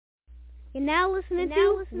You're now listening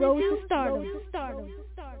to Road to Stardom.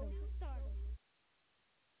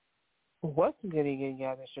 What's good again,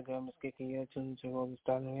 y'all? It's your girl, Miss Kiki. You're tuned to Rolling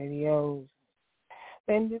Stardom Radio.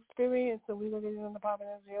 And the experience, so we're going to get it on the pop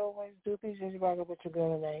as we always do. Please just rock up with your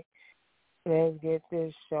girl tonight. Let's get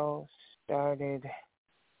this show started.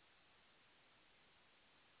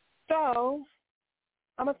 So,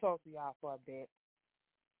 I'm going to talk to y'all for a bit.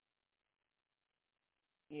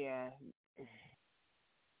 Yeah.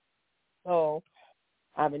 So,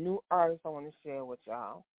 I have a new artist I want to share with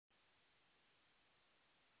y'all.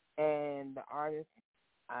 And the artist,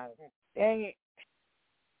 dang it,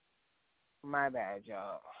 my bad,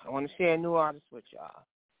 y'all. I want to share a new artist with y'all.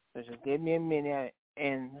 So just give me a minute,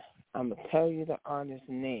 and I'm going to tell you the artist's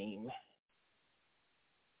name.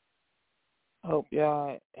 Hope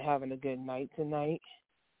y'all having a good night tonight.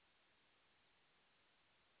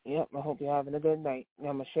 Yep, I hope you're having a good night. Now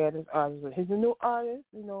I'm going to share this artist with. He's a new artist,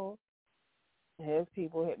 you know. His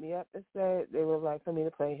people hit me up and said they would like for me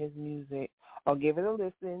to play his music or give it a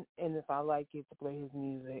listen, and if I like it, to play his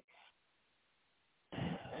music.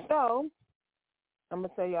 So, I'm going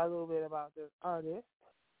to tell y'all a little bit about this artist,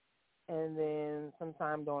 and then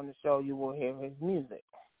sometime during the show you will hear his music.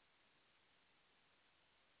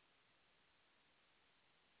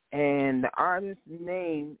 And the artist's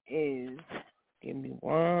name is, give me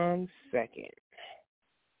 1 second.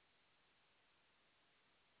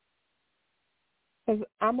 Because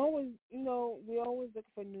I'm always, you know, we always look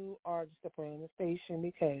for new artists to play on the station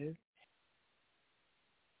because,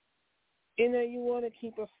 you know, you want to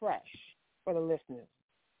keep it fresh for the listeners.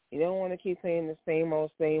 You don't want to keep playing the same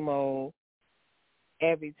old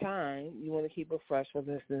every time. You want to keep it fresh for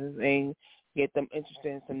listeners and get them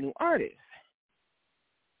interested in some new artists.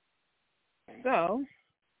 So,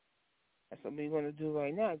 that's what we want to do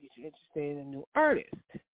right now, get you interested in a new artist.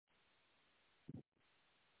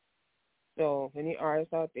 So, if any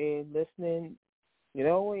artists out there listening, you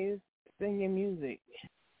can always sing your music.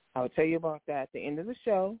 I'll tell you about that at the end of the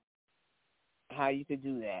show, how you could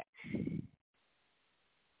do that.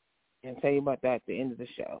 And I'll tell you about that at the end of the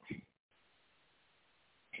show.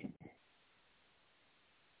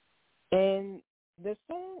 And the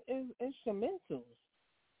song is instrumental.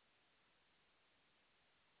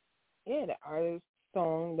 Yeah, the artist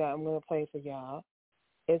song that I'm going to play for y'all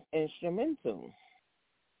is instrumental.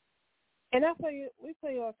 And we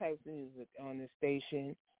play all types of music on this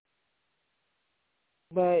station.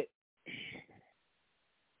 But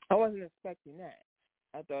I wasn't expecting that.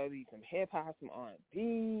 I thought it'd be some hip-hop, some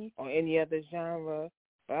R&B, or any other genre.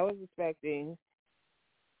 But I was expecting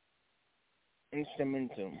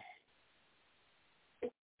instrumental.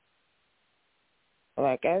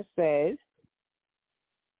 Like I said,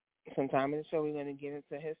 sometime in the show we're going to get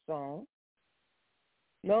into his song.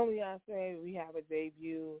 Normally I say we have a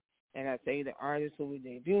debut, and I say the artist who we're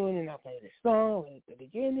debuting, and I play the song at the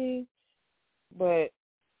beginning. But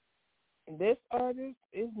this artist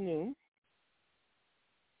is new,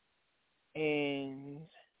 and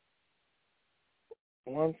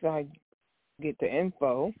once I get the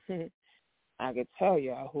info, I can tell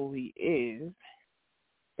y'all who he is.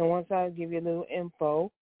 And once I give you a little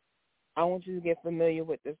info, I want you to get familiar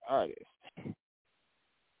with this artist.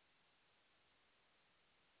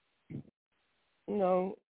 You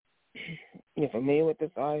know, get familiar with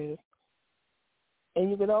this artist. And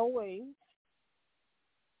you could always,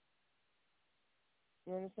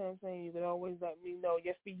 you understand what I'm saying? You could always let me know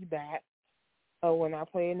your feedback. When I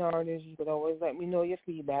play an artist, you could always let me know your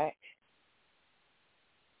feedback.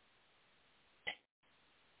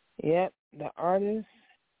 Yep, the artist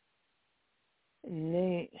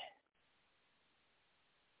name.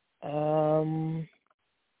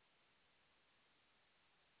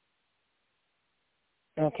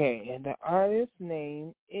 Okay, and the artist's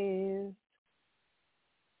name is,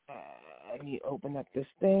 let me open up this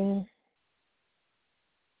thing.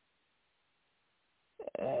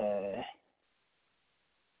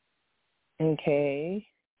 Okay.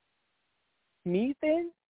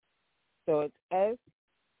 Smeathan. So it's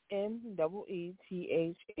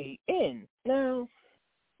Smeethan. Now,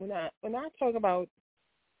 when I talk about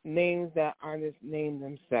names that artists name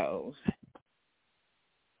themselves,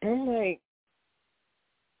 I'm like,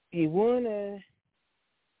 you want to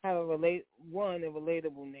have a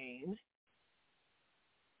relatable name,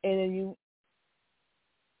 and then you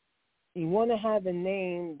want to have a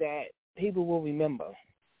name that people will remember.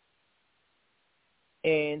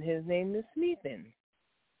 And his name is Smeathan.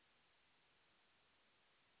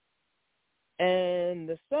 And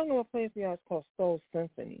the song I'm going to play for y'all is called Soul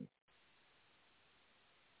Symphony.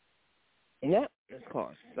 Yep, it's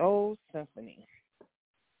called Soul Symphony.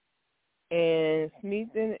 And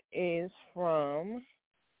Smeathen is from,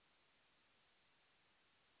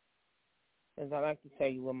 as I like to tell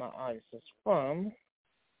you where my artist is from.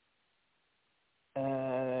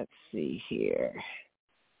 Let's see here.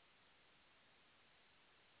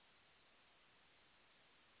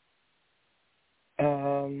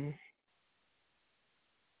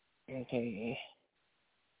 Okay.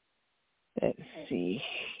 Let's see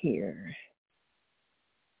here.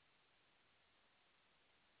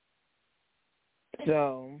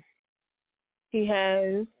 So he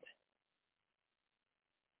has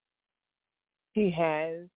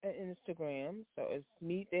an Instagram. So it's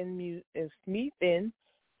Smeathen_music.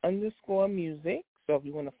 So if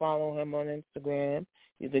you want to follow him on Instagram,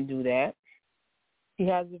 you can do that. He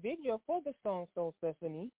has a video for the song Soul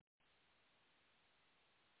Symphony.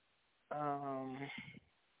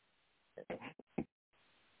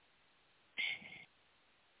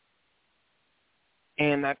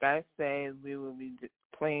 And like I said, we will be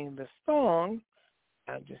playing the song.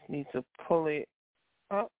 I just need to pull it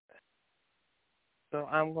up. So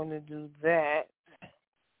I'm going to do that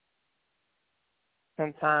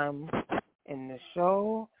sometime in the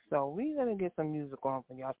show. So we're going to get some music on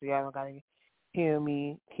for y'all. So y'all don't got to hear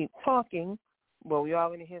me keep talking. But we are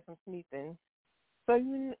going to hear some Smeathen. So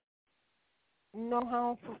you know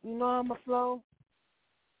how I'm going to flow?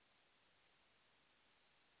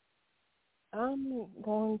 I'm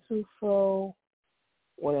going to flow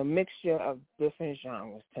with a mixture of different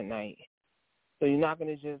genres tonight. So you're not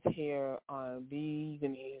going to just hear R&B. You're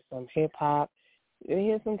going to hear some hip-hop. You're going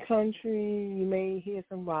to hear some country. You may hear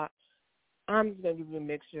some rock. I'm just going to give you a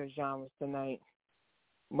mixture of genres tonight.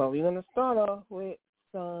 But we're going to start off with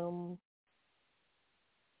some,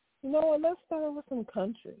 let's start off with some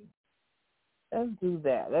country. Let's do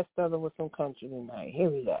that. Let's start off with some country tonight. Here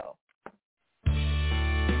we go.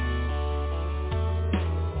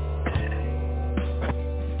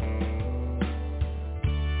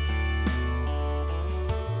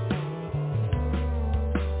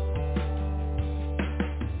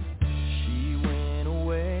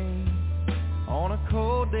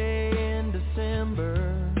 Cold day in December,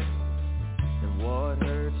 and what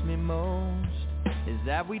hurts me most is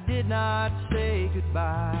that we did not say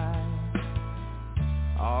goodbye.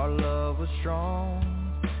 Our love was strong,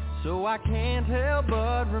 so I can't help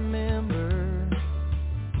but remember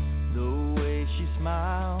the way she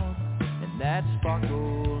smiled and that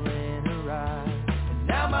sparkle in her eye. And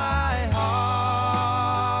now my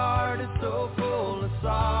heart is so full of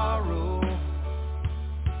sorrow,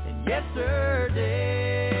 and yesterday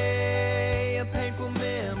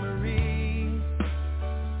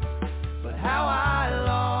how I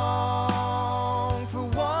long for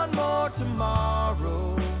one more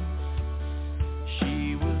tomorrow.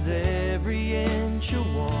 She was every inch a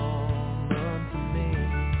woman to me.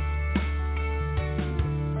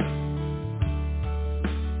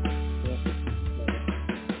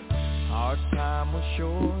 Our time was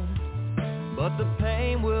short, but the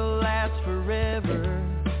pain will last forever.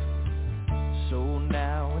 So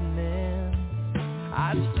now and then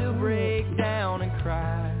I still break down and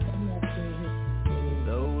cry.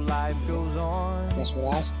 Life goes on. That's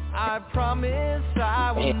what I promise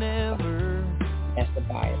I will never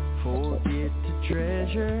forget to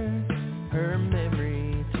treasure her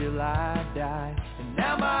memory till I die. And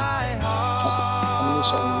now my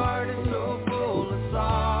heart is so full of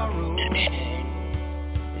sorrow.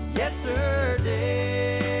 And yesterday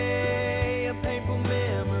a painful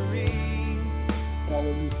memory.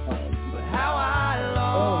 But how I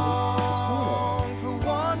long for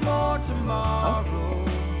one more tomorrow.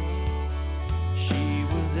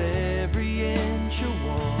 Every inch a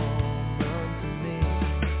woman to me.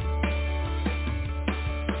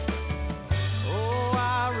 Oh, I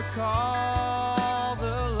recall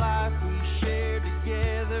the life we shared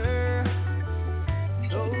together.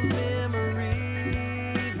 Those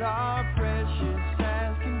memories are precious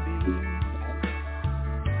as can be.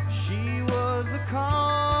 She was the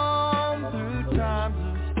calm through times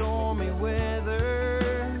of stormy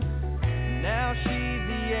weather. Now she's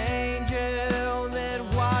the angel that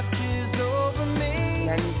watches over me.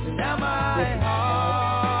 Now my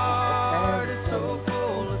heart is so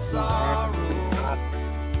full of sorrow.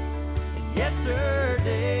 And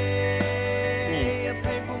yesterday a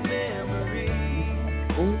painful memory.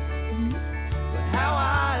 But how I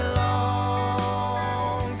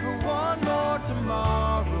long for one more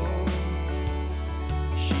tomorrow.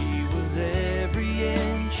 She was every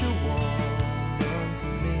inch a woman to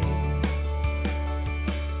me.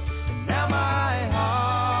 And now my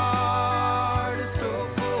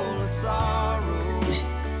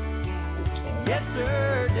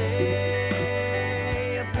yesterday,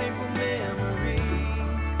 a painful memory.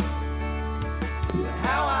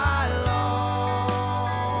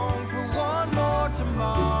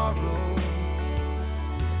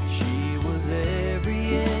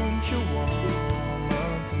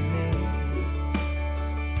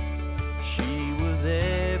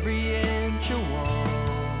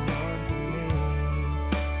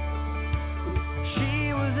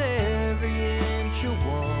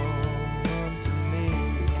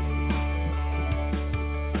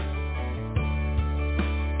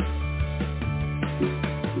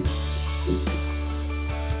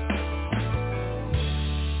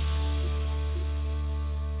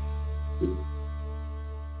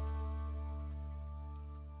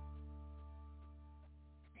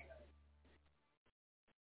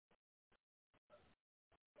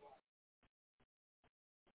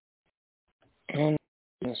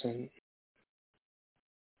 Listen.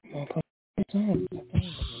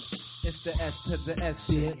 It's the S to the S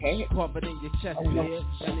shit, carve it in your chest, bitch.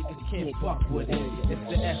 Y'all niggas can't fuck with it. It's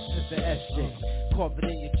the S to the S shit, carve it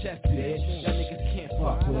in your chest, bitch. Y'all niggas can't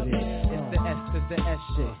fuck with it. It's the S to the S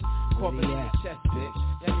shit, carve it in your chest, bitch.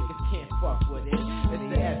 Y'all niggas can't fuck with it. It's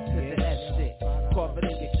the S to the S shit, carve it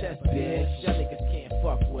in your chest, bitch. Y'all niggas can't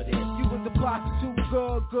fuck with it. You was a prostitute,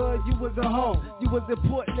 good, you was a hoe. You was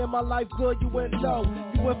important in my life, good, you went low.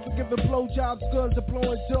 You went for giving blowjobs, guns, and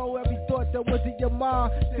blowing dough. Every thought that was in your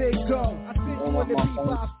mind, said go. I see you on the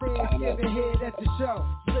B-5 stand, giving head at the show.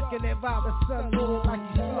 Looking at Robert Sun, moving like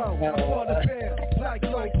you slow. I saw the bill, black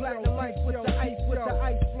the lights with the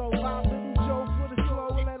ice flow. Rob little Joe for the slow,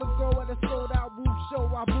 let him go at a sold out roof show.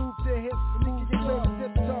 I moved to hip, nigga, you play the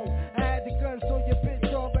tiptoe. I had the gun, so your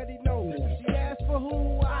bitch already know. She asked for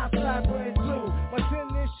who, I slide brand blue. My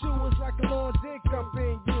tennis shoe is like a long dick up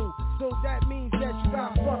in you. So that means that you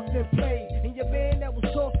got fucked and played. And your man that was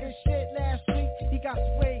talking shit last week, he got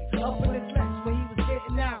sprayed up in his legs when he was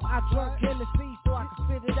getting out. I drunk Hennessy so I could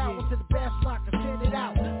spit it out into the bathroom, I could send it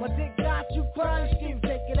out. My dick got you crying, you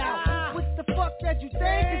take it out. What the fuck that you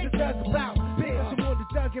think is a thug about? Bitch, I'm on the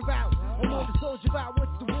thugger out. I'm on the soldier out,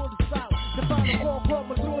 what's the water spout? The final call, caught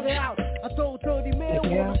my daughter out. I told 30 men,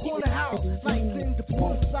 wanna corner house. Lights in the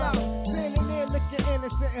pool south. Standing there looking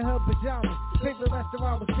innocent in her pajamas. Favorite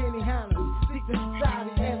restaurant was Penny Hannah. Secret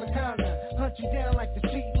society, Anaconda. Hunt you down like the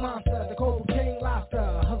street monster. The Cobra King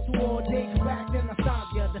lobster. Hustle all day, come back, then I stop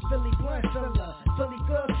ya. The Philly blunt filler. Philly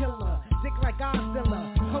girl killer. Dick like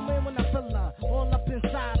Godzilla. Come in when I fill her. All up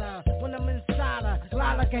inside her. When I'm inside her.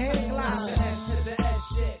 Glide like a hang glider. S to the S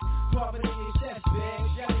shit. Carving in your chest,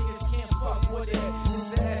 bitch. Y'all niggas can't fuck with it. It's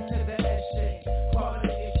the S to the S shit. Carving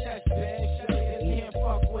in your chest, bitch. Y'all niggas can't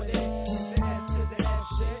fuck with it. It's the S to the S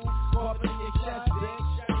shit. Carving in your chest, bitch.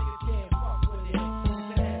 Y'all niggas can't fuck with it. It's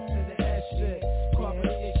the S to the S shit. Carving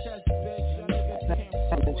in your chest, bitch. Y'all niggas can't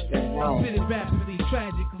fuck with it. I spit it rapidly,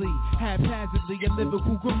 tragically, haphazardly, a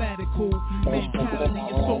lyrical, grammatical mentality,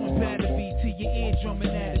 assault and battery to your eardrum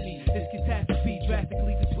anatomy. This catastrophe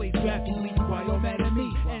drastically displayed graphically. Why y'all mad at me?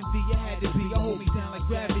 Envy, you had to be. I hold me down like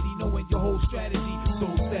gravity, knowing your whole strategy. So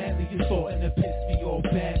sadly, you're starting to piss me off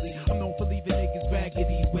badly. I'm known for leaving niggas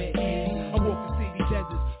raggedy, wet Andy. I walk the city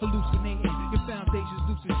deserts, hallucinating. Your foundation's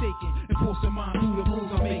loose and shaking, enforcing mine through the moves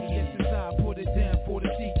I'm making. Since I put it down for the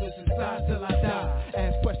secrets inside till I die.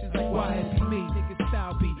 Ask questions like why it be me? Niggas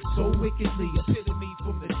style be so wickedly epitome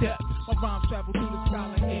from the depths. My rhymes travel through the sky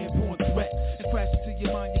like airborne threats and crash into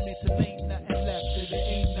your monument till ain't nothing left. Till there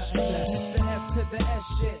ain't nothing left. It's the F to the S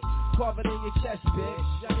shit. Carve it in your chest, bitch.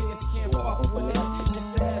 Y'all niggas can't fuck with it. It's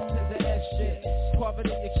the S to the S shit. Carve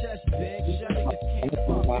it in your chest, bitch. Y'all niggas can't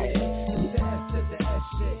fuck with it. It's the S to the S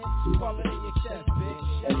shit. Carve it in your chest, bitch.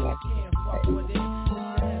 Y'all niggas can't fuck with it. It's the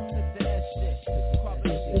S to the S shit. Carve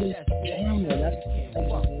it in your chest, bitch. Y'all niggas can't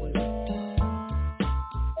fuck with it.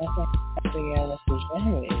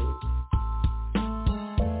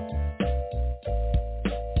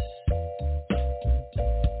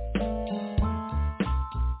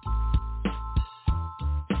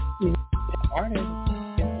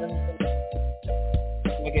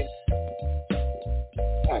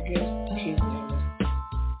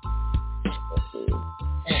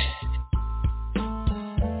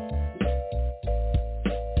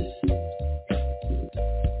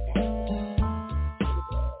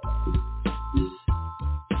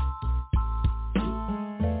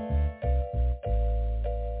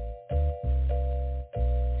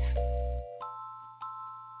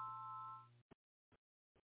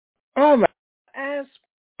 All right. As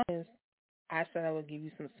promised, I said I would give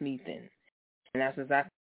you some Smeathan. And that's exactly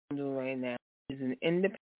what I'm doing right now. He's an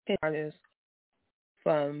independent artist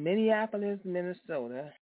from Minneapolis,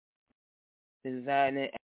 Minnesota, residing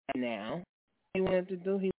now. He wanted to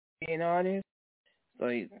do, he was an artist. So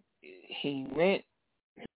he went,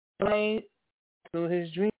 played through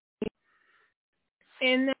his dream.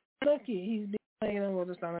 And now, look, he's been playing on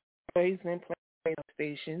Roller Star. He's been playing on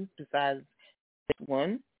stations besides this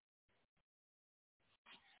one.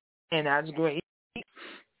 And that's great.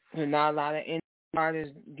 There's not a lot of indie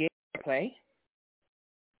artists get airplay.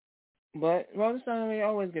 But Roller Stone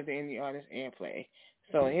always gives the indie artists airplay.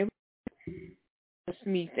 So here we go,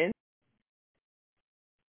 Smeathan.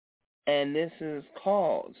 And this is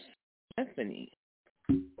called Symphony.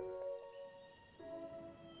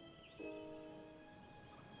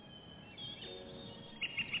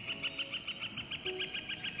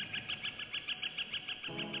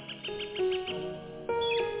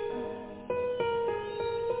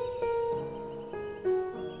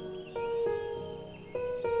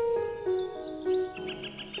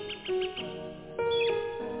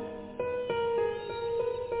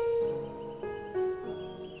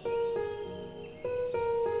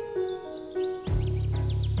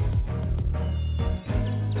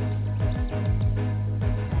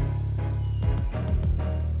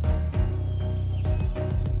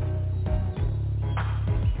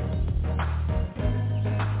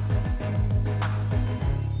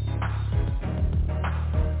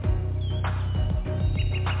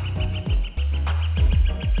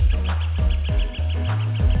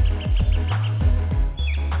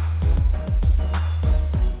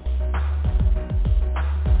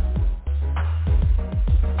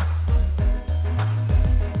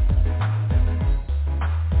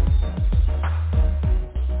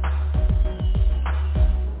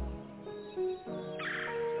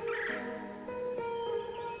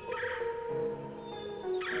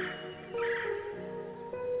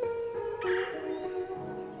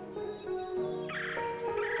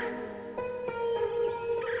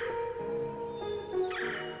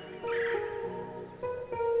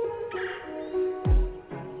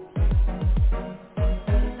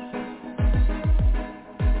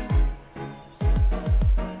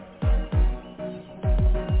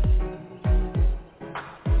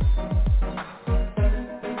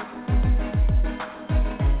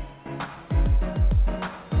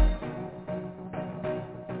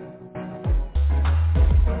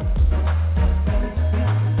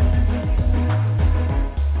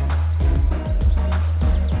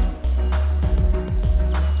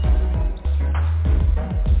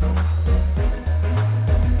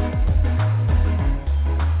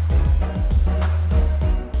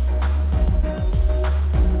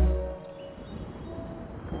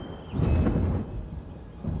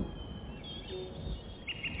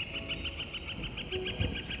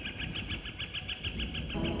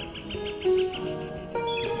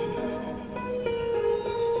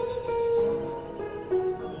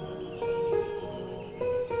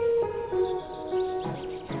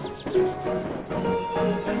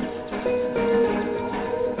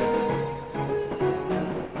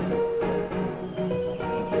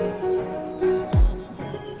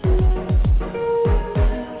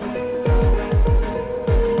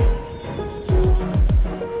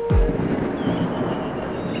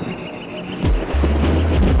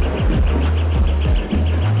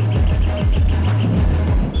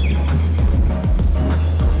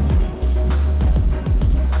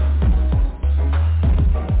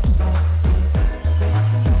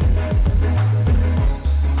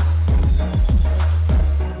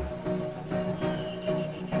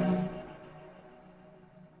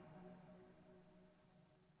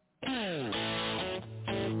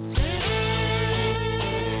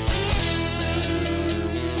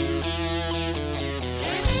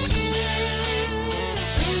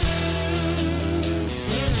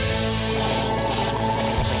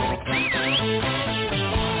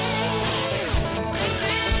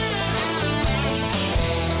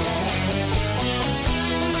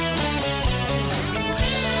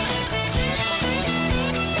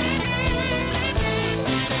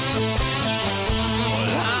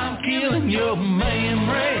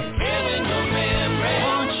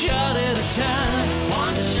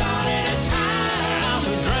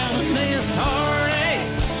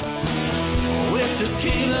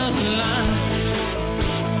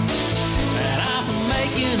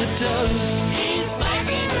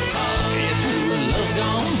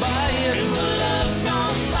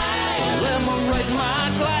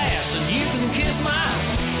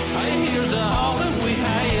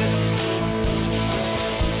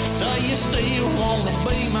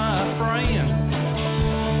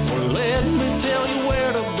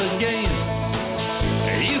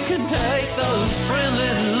 can take those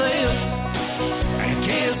friendly lips and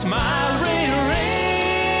kiss my rear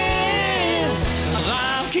end, 'cause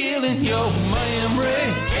I'm killing your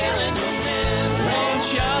memory, one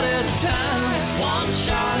shot at a time,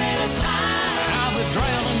 I'll be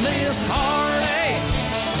drowning this heartache,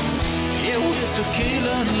 yeah, with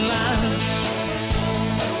tequila and lime,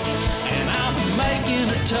 and I'll be making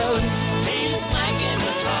a toast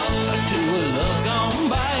to a love gone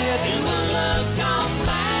bad.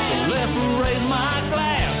 So let me raise my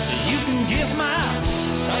glass so you can kiss mine.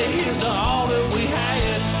 Say here's to all that we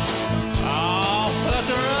had. Oh, fuck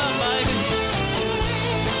her up, baby.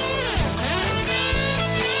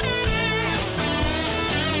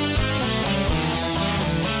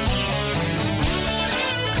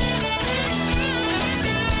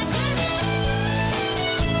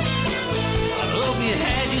 I hope you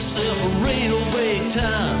had yourself a real big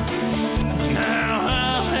time. Now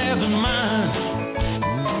I'm having mine.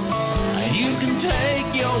 You can take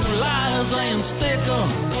your lies and stick 'em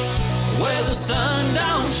where the sun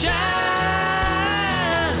don't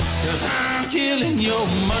shine, 'cause I'm killing your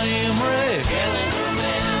memory,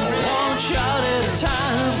 one shot at a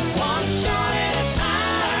time,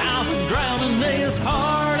 I'll be drowning this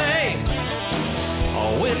heartache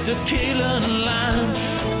with tequila and lime,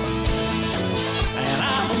 and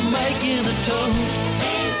I'm making a toast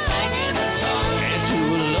to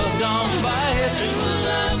a love gone bad. So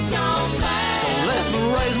let me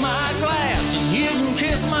raise my glass and you can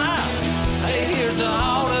kiss mine. Hey, here's to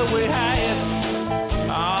all that we had.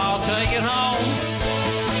 I'll take it home.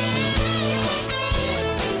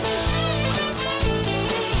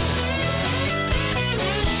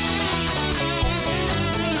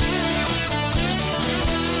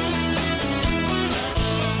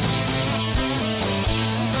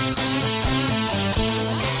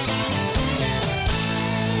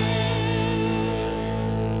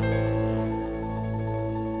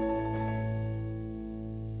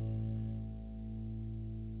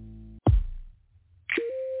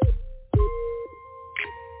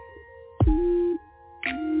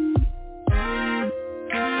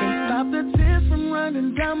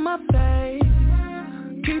 Down my face,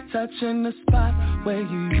 keep touching the spot where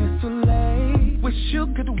you used to lay. Wish you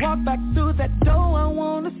could walk back through that door, I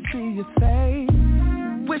wanna see your face.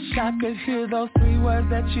 Wish I could hear those 3 words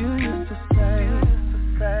that you used to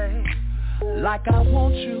say. Like I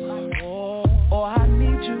want you, or I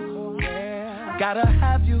need you, gotta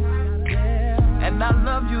have you, and I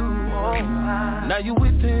love you. Now you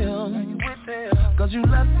with him, 'cause you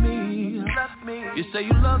left me. You say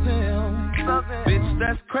you love him, bitch,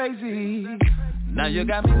 that's crazy. Now you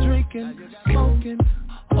got me drinking, smoking,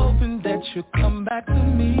 hoping that you come back to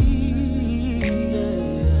me.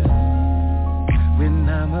 When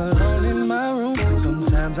I'm alone in my room,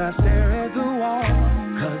 sometimes I stare at the wall,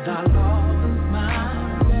 'cause I lost my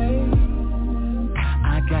way.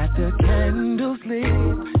 I got the candles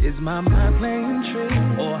lit, is my mind playing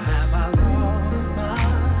tricks, or have I lost my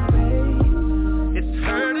way? It's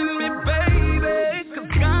hurting me, baby, 'cause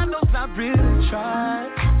God knows I really tried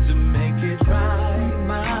to make it right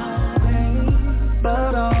my way.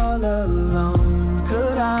 But all along,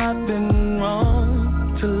 could I have been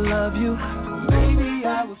wrong to love you? Maybe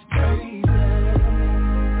I was crazy.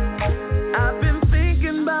 I've been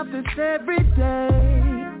thinking about this every day.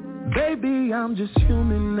 Baby, I'm just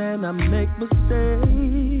human and I make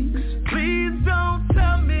mistakes. Please don't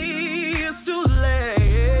tell me it's too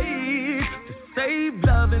late to save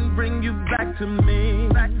love and bring you back to me.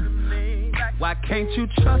 Why can't you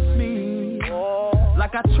trust me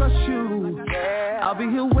like I trust you? I'll be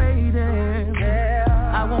here waiting,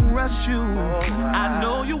 I won't rush you. I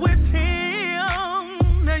know you with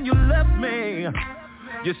him and you left me.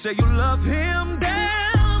 You say you love him,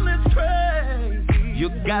 damn, it's crazy. You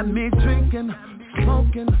got me drinking,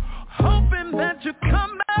 smoking, hoping that you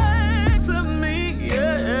come back to me,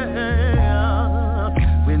 yeah.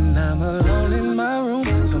 When I'm alone in my room,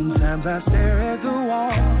 sometimes I stare at the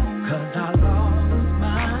wall, 'cause I lost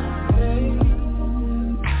my way.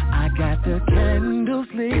 I got the candles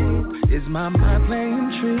lit, is my mind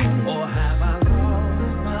playing tricks, or have I lost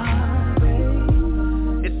my way?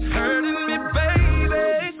 It's hurting me,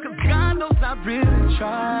 baby, 'cause God knows I really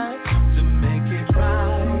tried to make it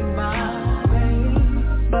right my way.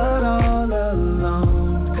 But all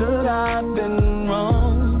along, could I have been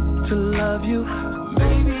wrong to love you?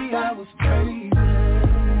 Maybe I was crazy.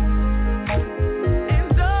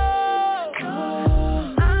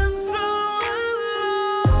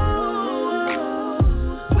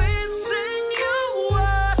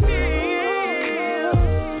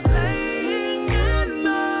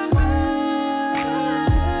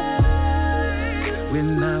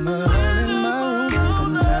 When I'm alone in my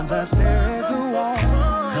room, sometimes I stare at the wall,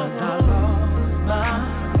 'cause I lost my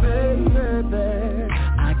baby.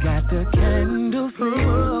 I got the candle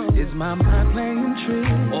flame. Is my mind playing tricks,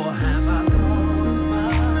 or have I lost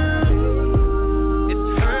my mind? It's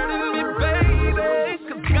hurting me, baby,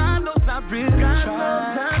 'cause God knows I really tried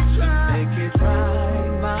to make it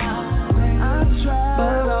right, my way. I tried,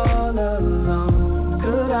 but all alone,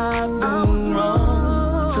 could I do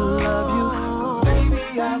wrong to love you? Baby,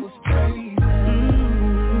 I was crazy.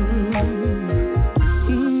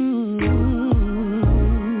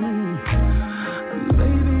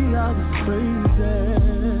 Baby, I was crazy.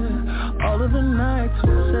 All of the nights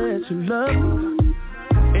we said to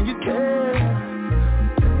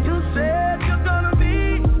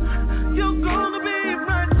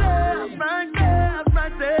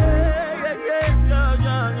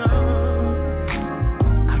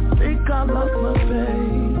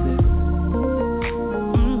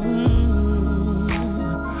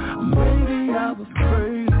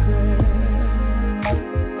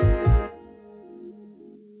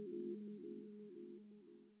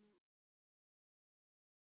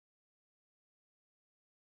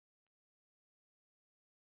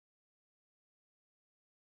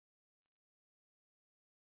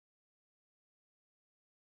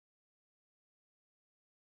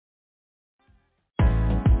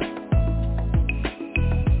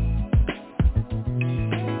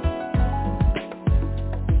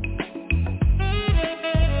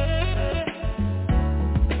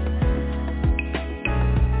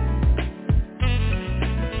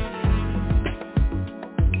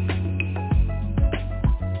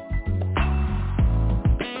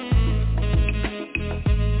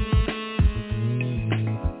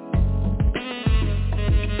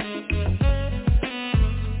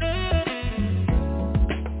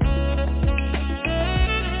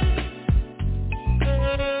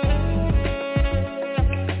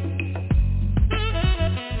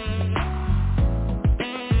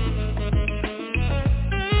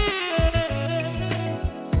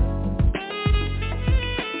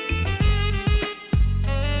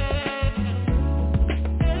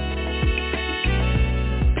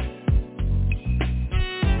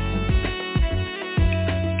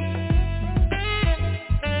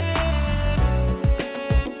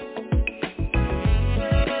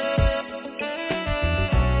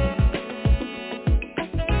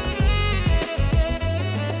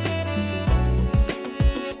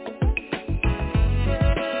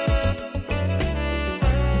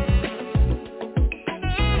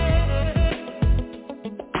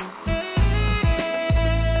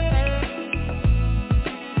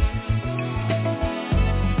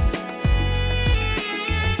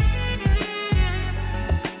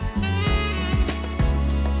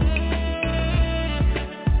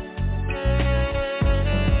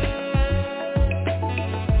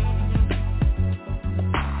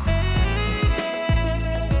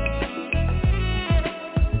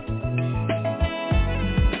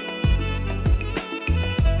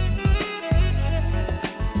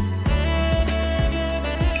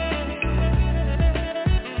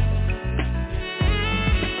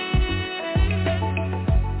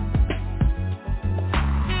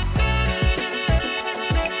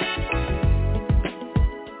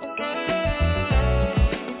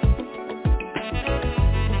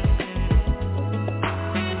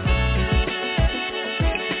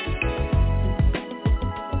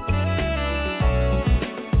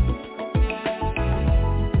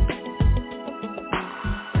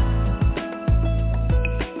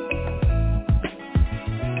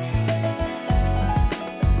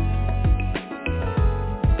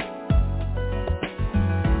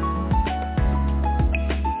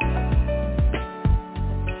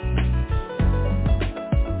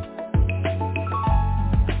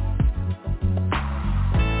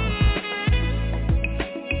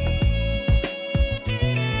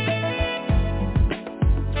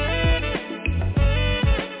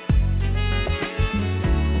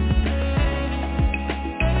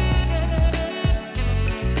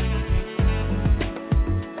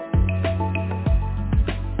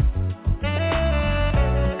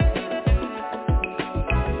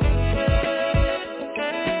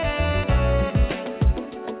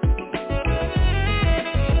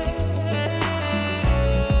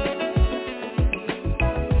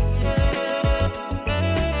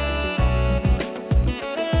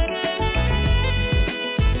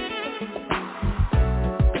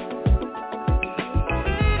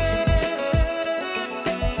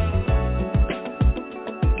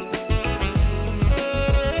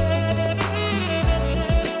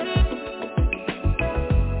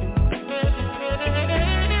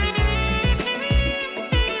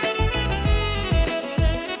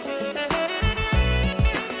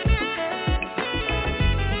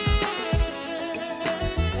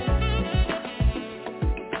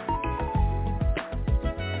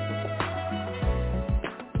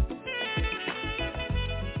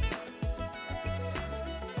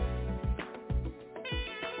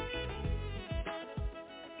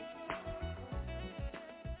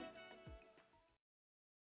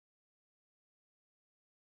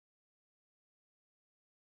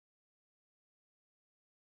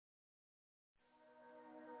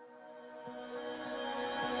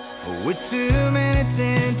With 2 minutes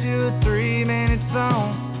into a 3-minute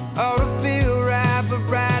song, ought to feel right, but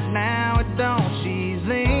right now it don't. She's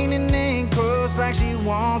leaning in close like she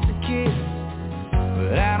wants a kiss,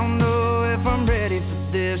 but I don't know if I'm ready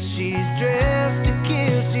for this. She's dressed to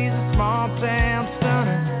kill, she's a small town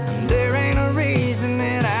stunner, and there ain't a reason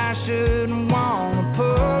that I shouldn't wanna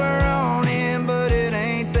pull her on in, but it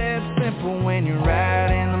ain't that simple when you're right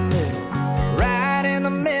in the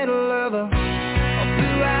middle of a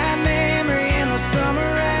blue-eyed memory in the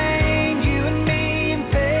summer rain. You and me and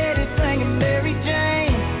Petty singing Mary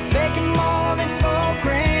Jane, making more than 4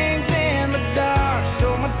 rings in the dark.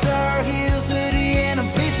 So my Tar Heels hoodie and a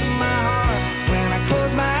piece of my heart. When I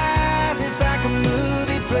close my eyes, it's like a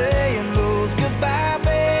movie playing those goodbye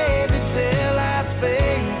baby till I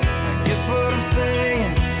fade. I guess what I'm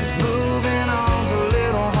saying is moving on's a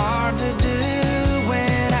little hard to do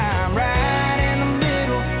when I'm right in the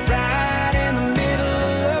middle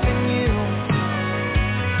of loving you.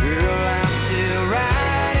 Girl, I'm still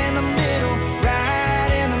right in the middle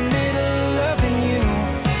of loving you.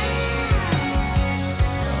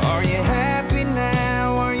 Are you happy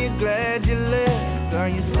now? Are you glad you left? Are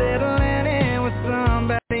you settling in with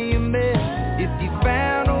somebody you met? If you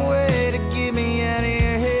found a way to get me out of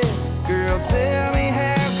your head, girl, tell me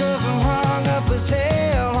how, 'cause I'm hung up as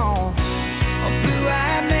hell on a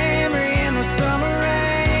blue-eyed memory in the summer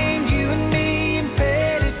rain. You and me and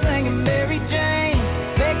Petty singing Mary Jane,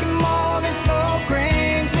 making more than 4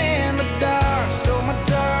 rings in the dark. So my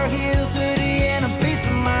Tar Heels hoodie and a piece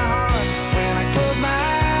of my heart. When I close my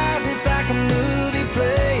eyes, it's like a movie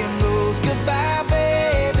playing those goodbye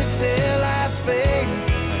baby till I fade.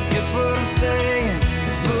 I guess what I'm saying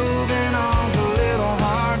is moving on's a little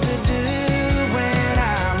hard to do when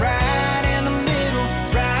I'm right in the middle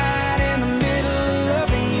of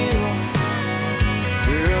loving you.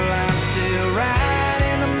 Girl, I'm still right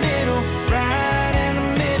in the middle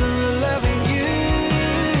of loving you.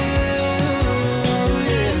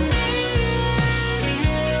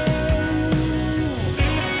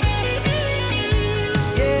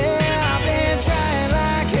 Yeah, I've been trying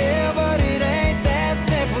like hell, but it ain't that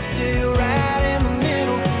simple. Still right in the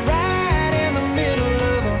middle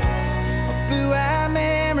of a blue-eyed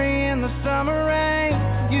memory in the summer rain.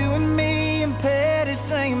 You and me and Petty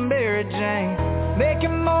singing Mary Jane,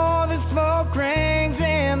 making more than 4 rings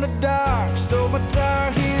in the dark. So my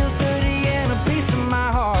Tar Heels hoodie and a piece of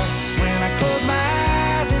my heart. When I close my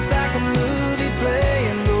eyes, it's like a movie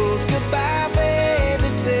playing those goodbye baby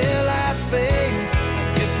till I fade.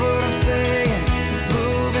 I guess what I'm saying is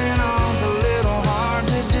moving on's a little hard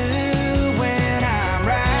to do when I'm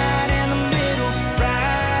right in the middle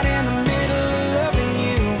of loving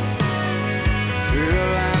you.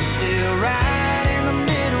 Girl, I'm still right in the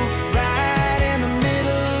middle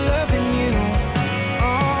of loving you.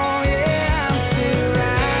 Oh yeah, I'm still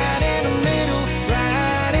right in the middle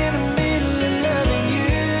of loving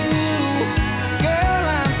you. Girl,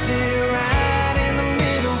 I'm still right in the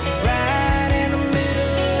middle of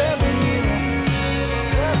loving you.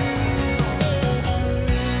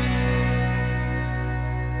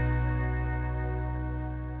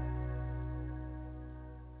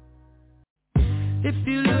 If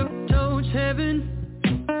you look towards heaven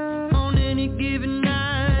on any given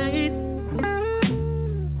night,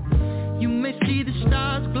 you may see the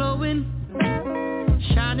stars glowing,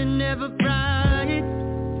 shining ever bright.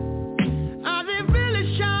 Are they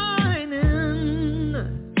really shining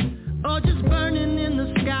or just burning in the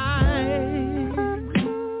sky?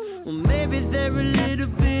 Well, maybe they're a little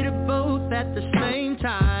bit of both at the same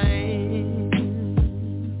time.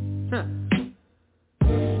 Huh.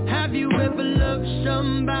 Have you ever loved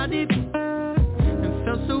somebody and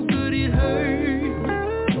felt so good it hurt,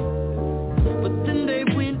 but then they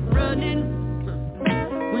went running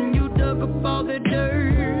when you dug up all the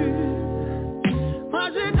dirt?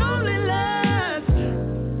 Was it only lust,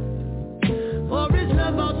 or is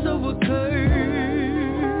love also a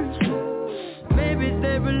curse? Maybe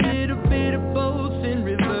they're a little bit of both in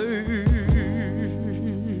reverse.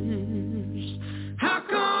 How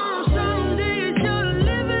come some days you're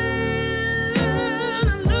living,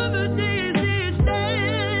 another day is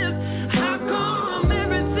dead? How come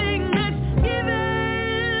everything that's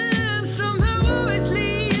given somehow always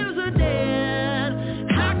leaves a dead?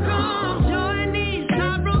 How come joy needs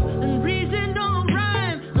sorrow and reason don't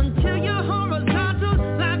rhyme until you're horizontal?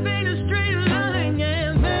 Life ain't a straight line,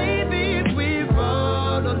 and maybe if we're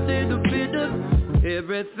all a little bit of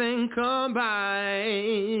everything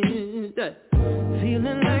combined,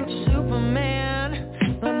 feeling like Superman,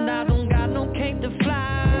 but I don't got no cape to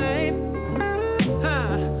fly.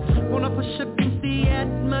 Wanna push up against the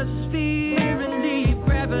atmosphere and leave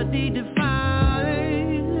gravity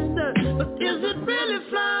redefined. But is it really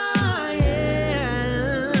flying,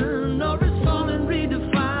 or is falling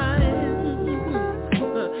redefined?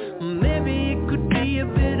 Maybe it could be a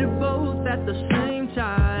bit of both at the same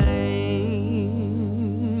time.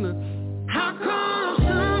 How come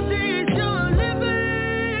some days you're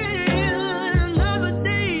living and other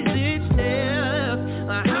days it's death?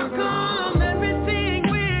 How come everything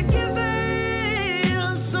we're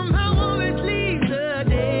given somehow always leaves the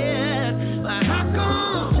dead? How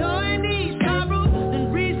come joy needs sorrow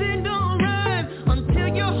and reason don't rhyme until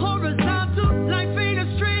you're horizontal? Life ain't a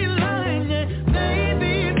straight line.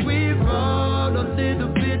 Maybe we're all a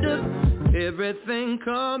little bit of everything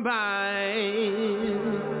combined.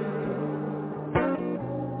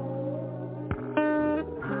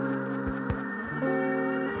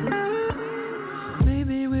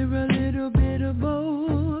 Maybe we're a little bit of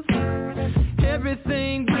both.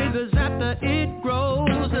 Everything withers after it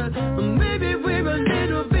grows. Maybe we're a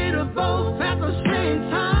little bit of both at the same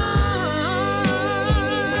time.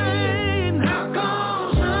 How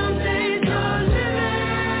come some days are living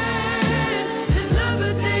and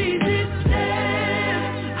other days it's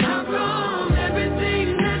dead? How come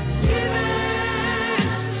everything that's given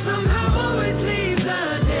somehow always leaves the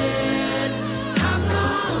dead? How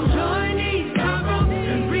come joy needs sorrow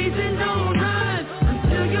and reason don't rise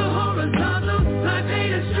until you're horizontal? Life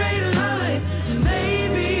ain't a straight line.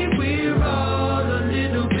 Maybe we're all a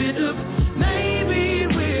little bit of, maybe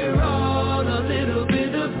we're all a little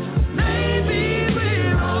bit of, maybe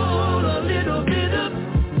we're all a little bit of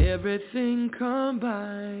everything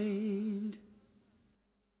combined.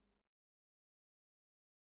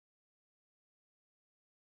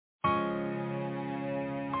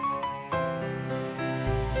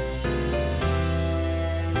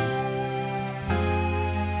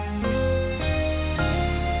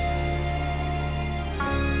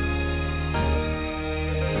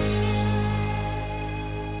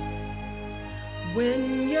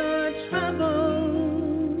 When you're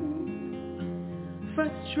troubled,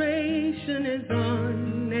 frustration is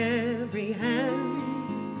on every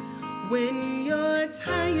hand. When you're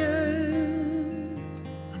tired,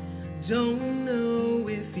 don't know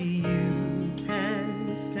if you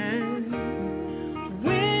can stand.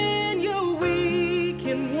 When you're weak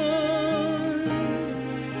and worn,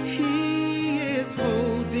 He is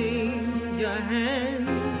holding your hand.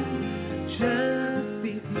 Just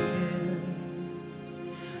be still.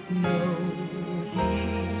 Know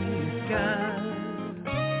He's God.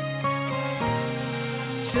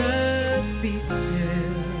 Just be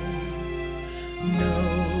still. Know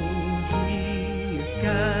He's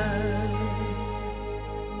God.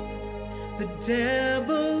 The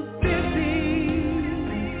devil's busy,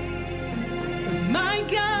 but my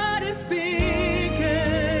God is bigger.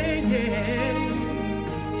 Yeah.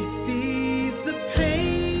 He sees the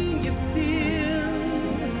pain you feel.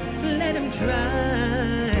 Let Him try.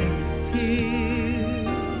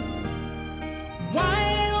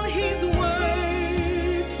 While He's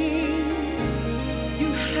working, you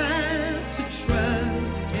have to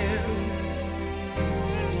trust Him.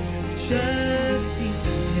 Just be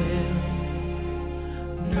still.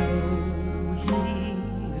 Know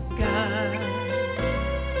He's God.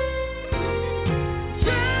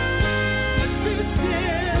 Just be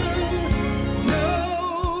still.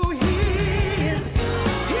 Know He's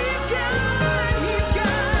God. He's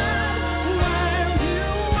God. While you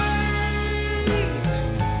wait,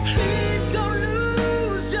 please don't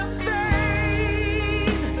lose your faith.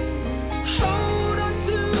 Hold on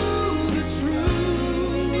to the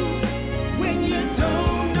truth. When you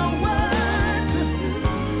don't know what to do,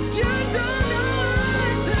 you don't know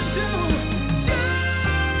what to do.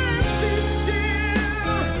 Just be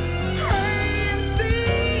still. Pray and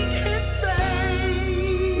seek His face.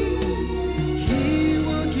 He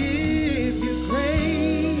will give you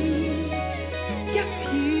grace. Yes,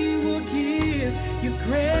 He will give you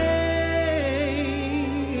grace.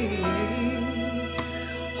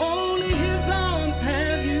 Only His arms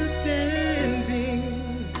have you standing,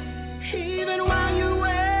 even while you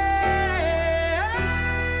wait.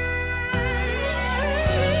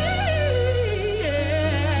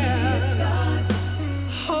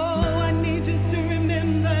 Oh, I need you to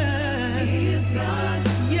remember.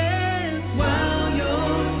 Yes, while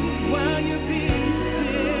you're being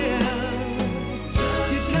still,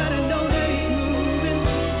 you gotta know that He's moving.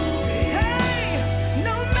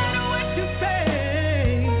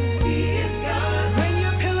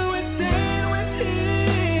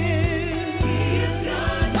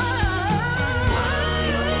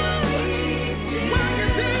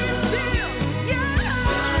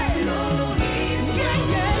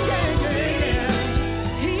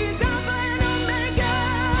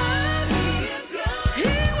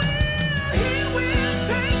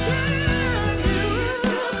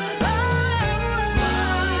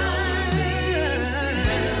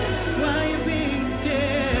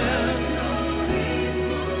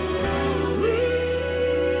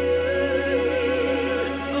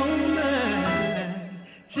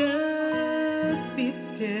 be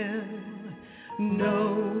still.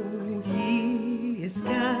 Know He is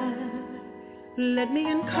God. Let me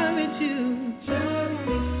encourage you. Just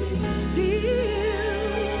be still.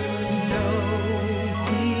 Know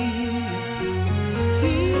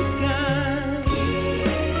He's God.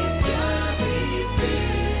 He's God. Be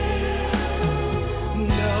still.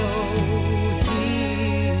 Know He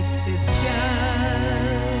is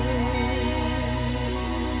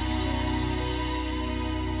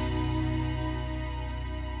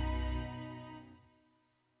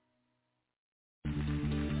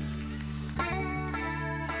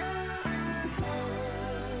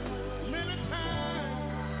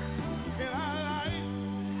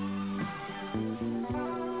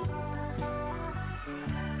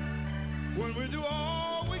when we do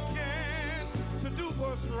all we can to do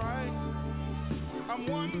what's right, I'm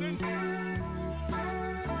wondering,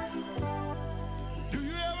 do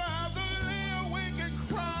you ever have to lay awake and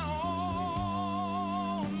cry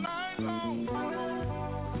all night long?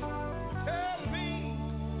 Tell me,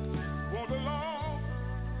 won't the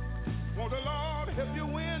Lord help you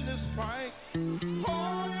win this fight?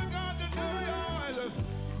 All you got to do, y'all, is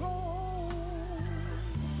go.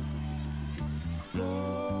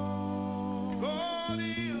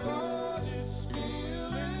 God is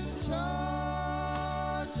still in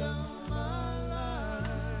charge of my life.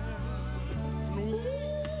 Lord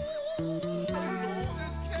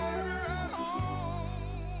is carrying on.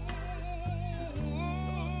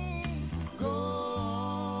 Go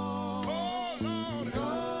on. Oh, Lord,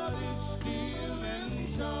 God is still in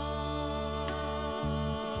charge.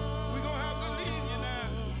 We're going to have to leave you now.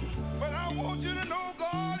 But I want you to know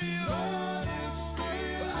God is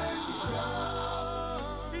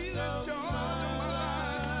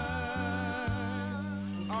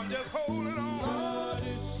holding on.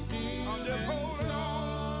 I'm just holding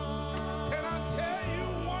on. Can I tell you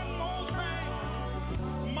one more thing,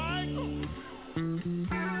 Michael?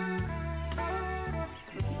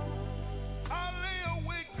 I lay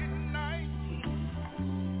awake at night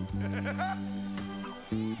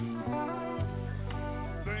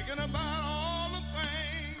thinking about all the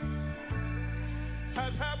things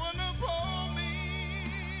that's happened upon me.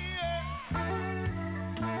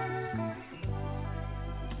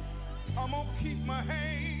 I'm gonna keep my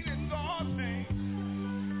hand in God's hand.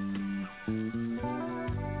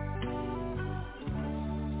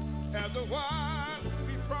 As a wife,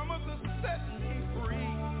 He promised to set me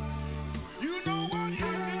free. You know what you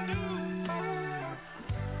can do.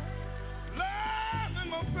 Laugh in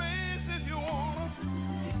my face if you wanna.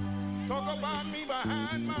 Talk about me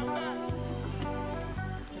behind my back.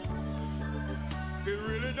 It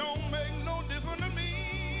really don't make no difference to me.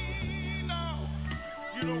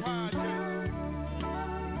 You know how I do.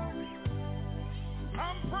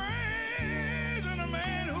 I'm praising a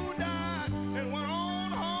man who died and went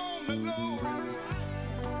on home to glory.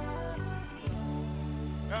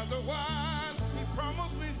 As a wife, He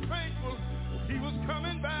promised me faithful, He was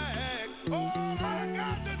coming back. All I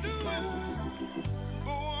got to do is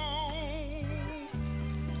go on.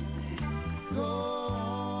 Go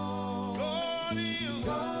on.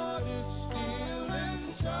 God is still in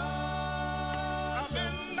charge. I've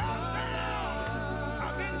been knocked down.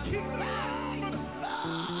 I've been kicked down, but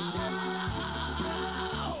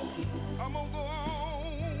I'm gonna go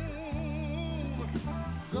on.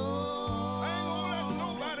 Go on. I ain't gonna let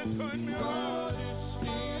nobody turn me around.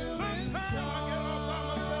 Sometimes I get up by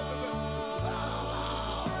myself and say,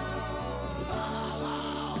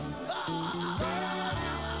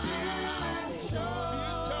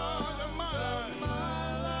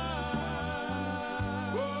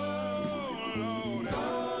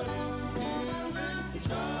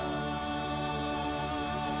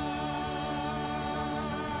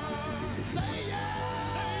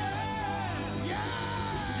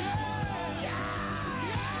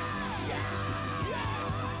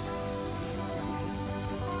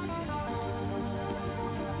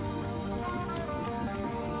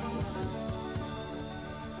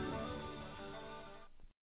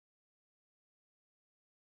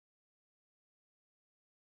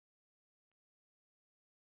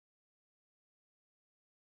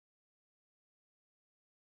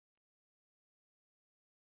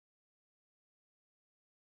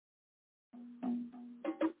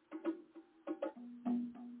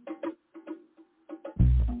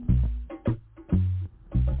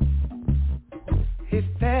 If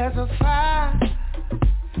there's a fire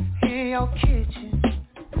in your kitchen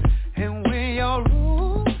and when your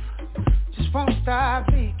roof just won't stop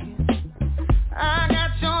leaking, I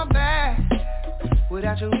got your back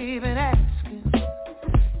without you even asking.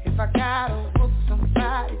 If I gotta whoop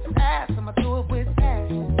somebody's ass, I'ma do it with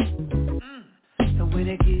passion.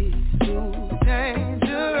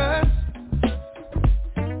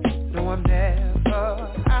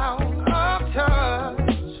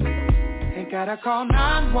 call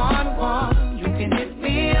 911. You can hit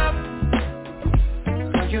me up.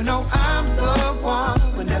 So you know I'm the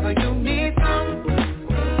one whenever you need some.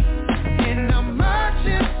 In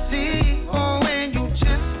emergency or when you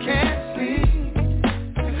just can't sleep,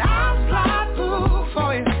 and I'll slide through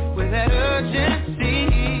for you with that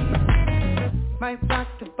urgency. Might rock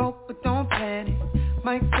the boat but don't panic.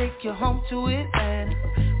 Might take you home to Atlanta.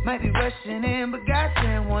 Might be rushing in, but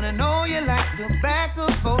goddamn, wanna know you like the back of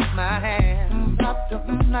both my hands. Popped up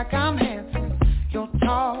like I'm handsome. You're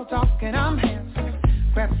tall, dark, and I'm handsome.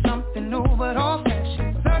 Grab something new, but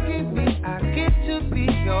old-fashioned. Lucky me, I get to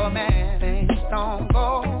be your man. Things don't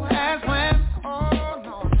go as planned. Oh,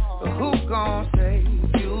 no, no. But who gon' save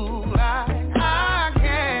you like I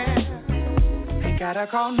can? Ain't gotta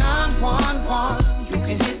call 911. You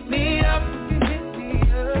can hit me up.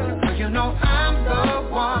 You know I'm the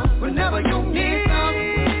one whenever you need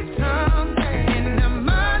something. In an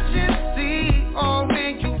emergency or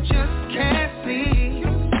when you just can't see,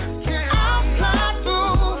 I'll fly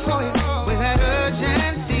through for you with that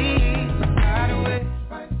urgency. Right away,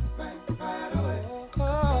 right away,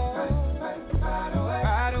 right away,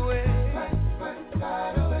 right away,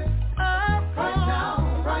 right away. Right now,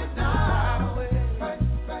 right now, right away,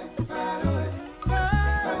 right away,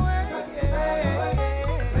 right away,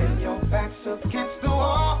 yeah. Backs up against the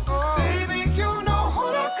wall, baby, you know who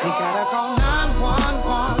to call. You gotta call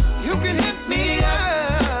 911. You can hit me up,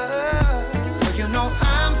 so you know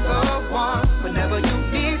I'm the one whenever you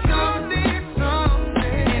need something.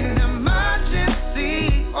 In an emergency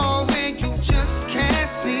or when you just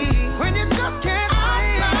can't see, when you just can't, I'll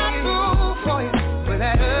fly through for you with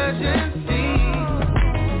that urgency.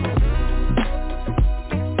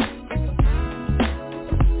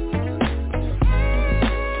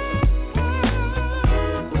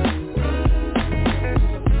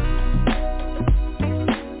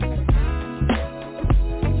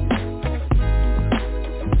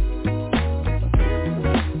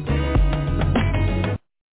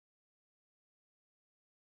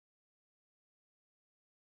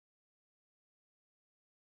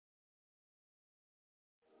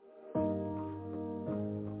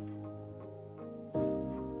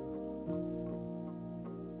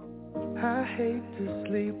 I hate to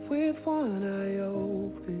sleep with one eye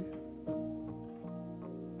open.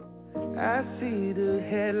 I see the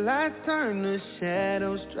headlights turn to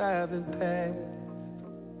shadows driving past.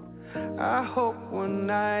 I hope one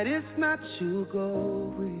night it's not you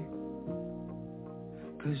going,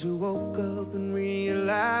 'cause you woke up and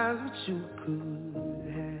realized what you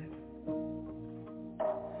could have.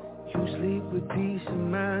 You sleep with peace of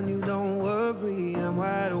mind, you don't worry. I'm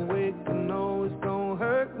wide awake, I know it's gonna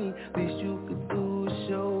hurt me. Least you could do is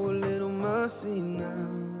show a little mercy now.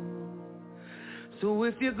 So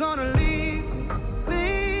if you're gonna leave,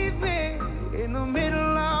 leave me in the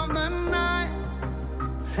middle of the night.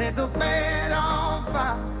 Set the bed on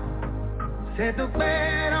fire, set the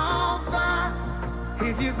bed on fire.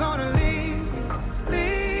 If you're gonna leave,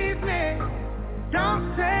 leave me,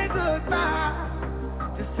 don't say goodbye.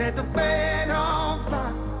 Just set the bed on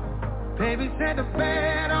fire, baby, set the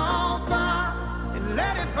bed on fire. And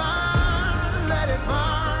let it burn, let it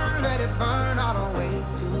burn, let it burn all the way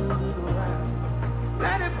to the right.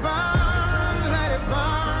 Let it burn, let it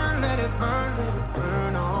burn, let it burn, let it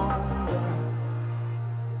burn on down.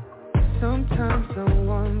 Sometimes I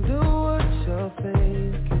wonder what you're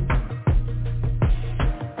thinking.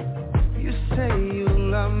 You say you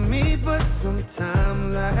love me, but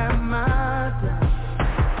sometimes I have my doubts.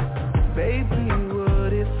 Baby,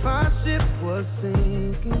 what if our ship was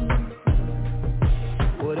sinking?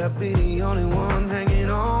 Would I be the only one hanging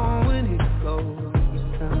on when it goes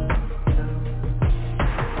down?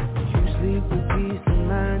 You sleep with peace of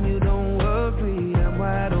mind, you don't worry. I'm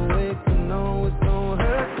wide awake, I know it's gonna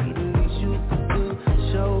hurt me. The least you could do,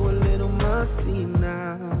 show a little mercy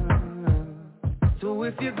now. So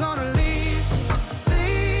if you're gonna leave,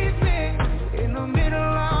 leave me in the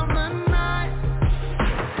middle of the night.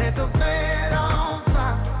 Set the bed on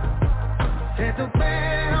fire, set the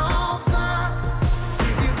bed on fire.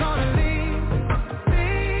 If you're gonna leave,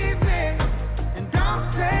 leave me, and don't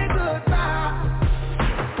say goodbye.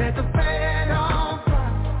 Set the bed on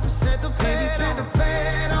fire, set the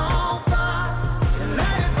bed on fire. And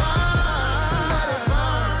let it burn, let it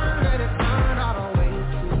burn, let it burn all the way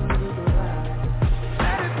to the right.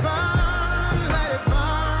 Let it burn.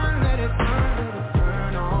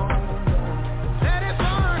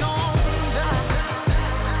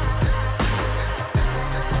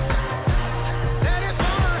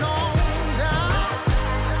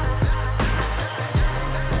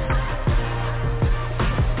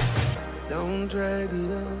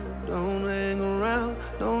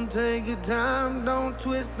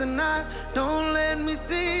 twist the knot. Don't let me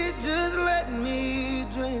see, just let me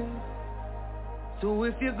dream. So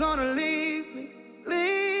if you're gonna leave me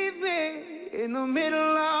in the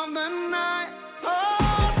middle of the night.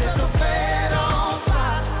 Oh, set the bed on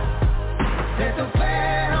fire. Set the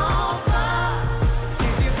bed on fire.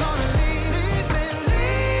 If you're gonna leave me,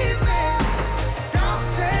 don't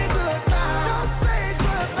say goodbye. Don't say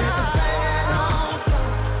goodbye.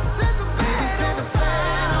 Set the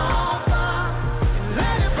bed on fire.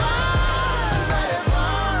 Let it burn, let it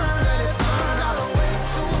burn, let it burn all the way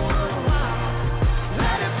to the wild.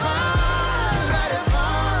 Let it burn, let it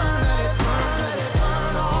burn, let it burn, let it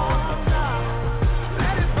burn all down.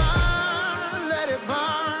 Let it burn, let it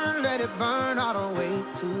burn, let it burn all the way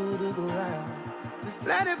to the ground. Just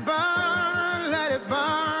let it burn, let it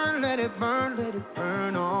burn, let it burn, let it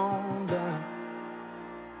burn on down.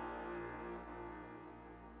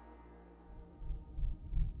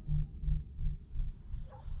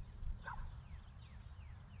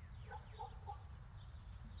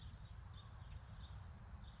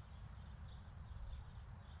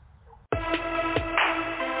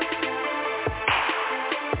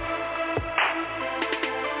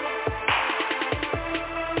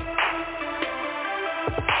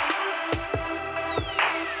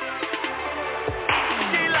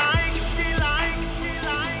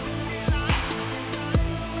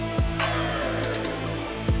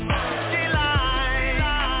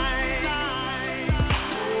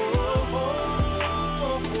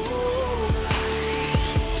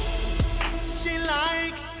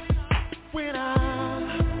 When I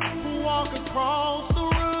walk across the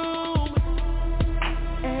room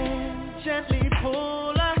and gently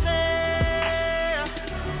pull her hair,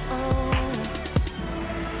 oh,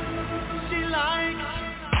 she likes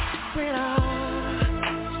when I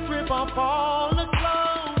strip off all the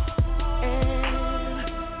clothes and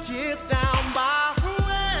get down by her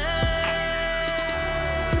waist.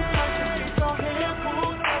 You like to kiss her hair,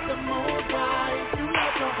 pull at the mood right. You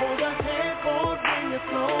like to hold her headboard when you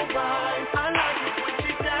flow by. I like it when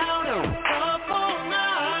she's down up all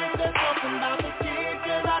night. There's something about the kid,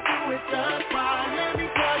 'cause I do it just right. Let me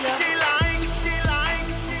tell ya, she likes. She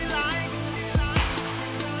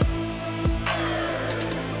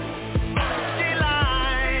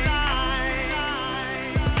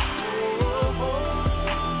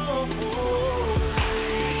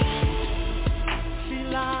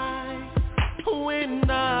likes when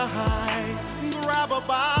I grab her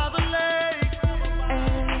by the leg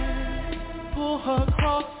and pull her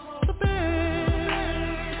across the bed.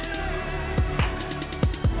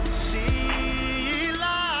 She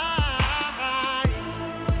likes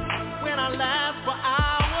when I laugh for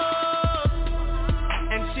hours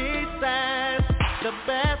and she says the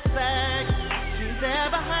best sex she's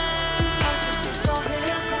ever had. Your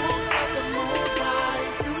hair pulls at the mood right.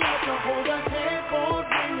 You like to hold her headboard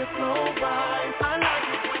when you flow by. I like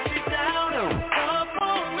it when she's down up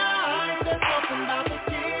all night. There's something about the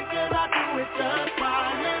kid, 'cause I do it just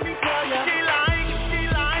right. Let me tell ya, she likes.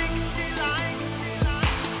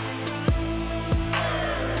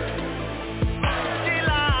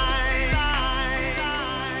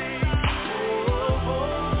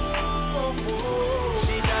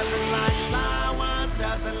 She doesn't like flowers,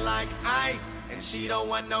 doesn't like ice, and she don't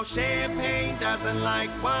want no champagne, doesn't like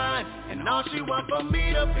wine, and all she wants for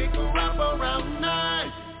me to pick her up around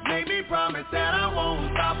 9. Make me promise that I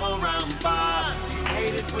won't stop around 5. She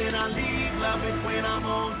hate it when I leave, love it when I'm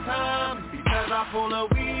on time, because I pull her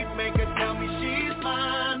weave, make her tell me she's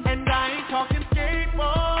mine. And I ain't talking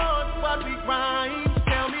skateboards, but we grind.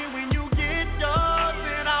 Tell me when you get yours,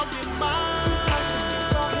 and I'll get mine.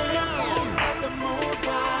 At the mood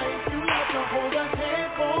right. You like to hold her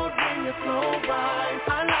headboard when you flow by.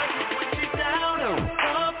 I like it when she's down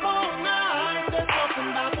up all night. There's something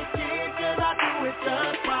about the kid, 'cause I do it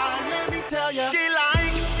just right. Let me tell ya, she likes.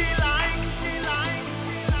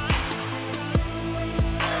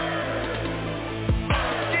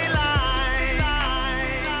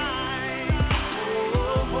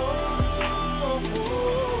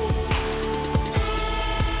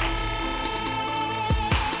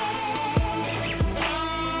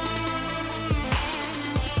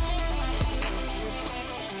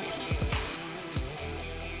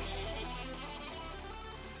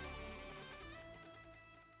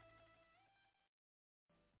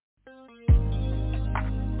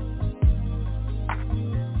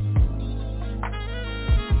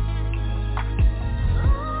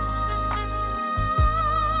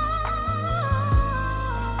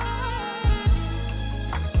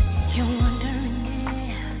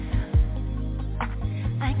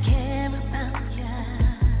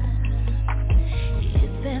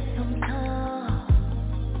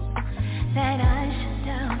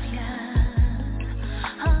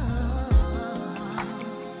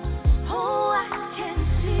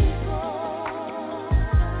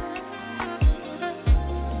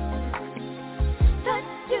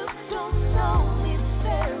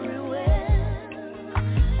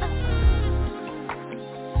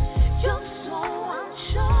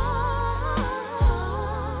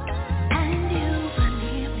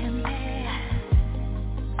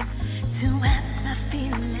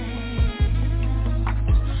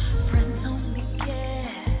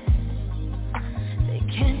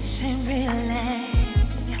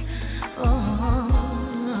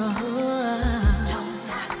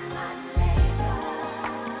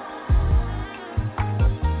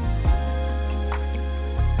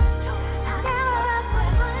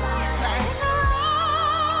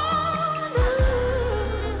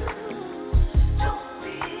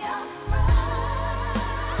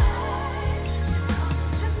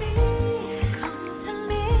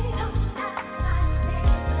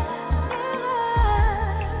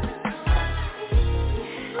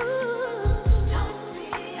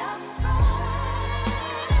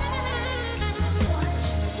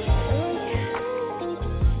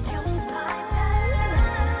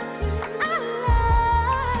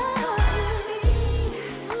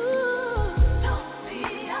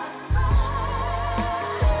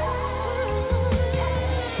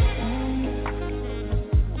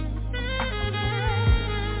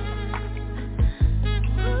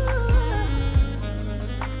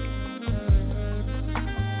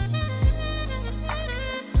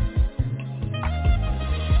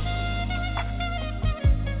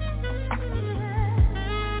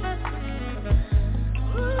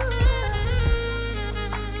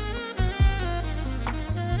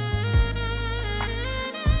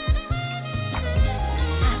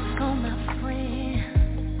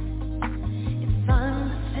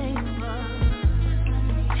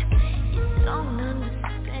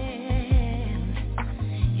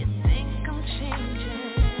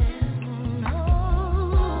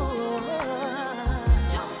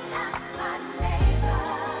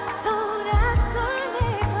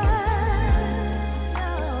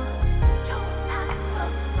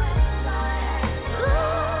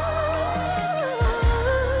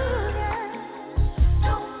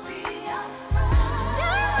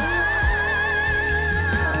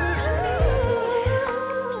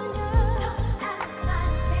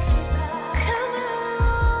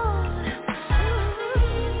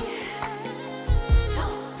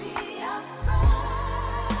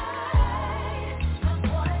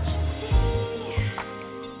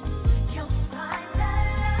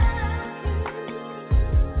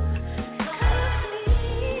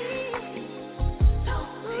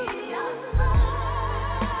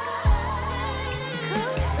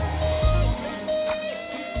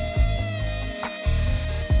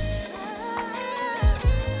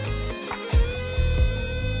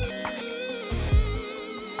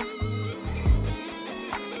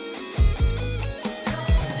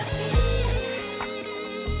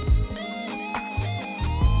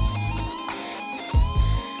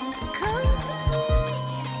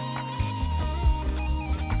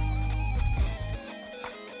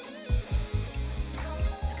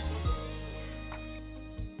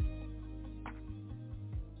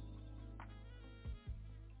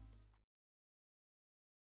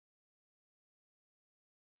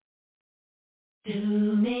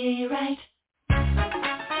 do me right.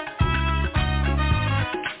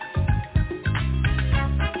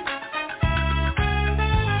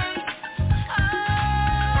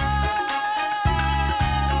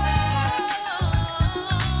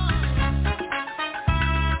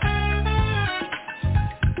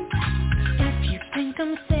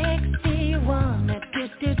 I'm sexy, wanna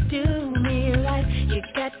do me right. You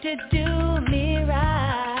got to do me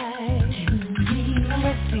right.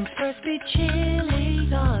 First things first, be chilly.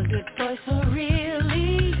 All good boys, so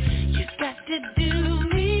really, you got to do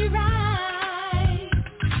me right.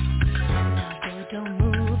 Now boy, don't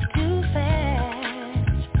move too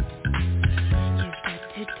fast. You've got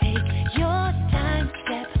to take your time,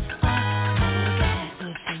 step off the gas.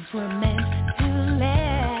 Those things were meant to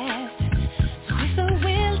last. The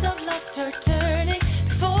wheels of love are turning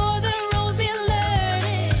for the road we're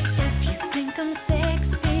learning. If you think I'm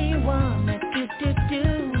sexy, wanna do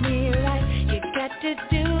me right. You got to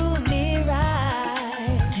do me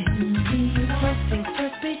right. First things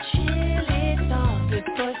first, be chill. It's all good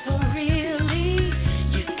boys, so really,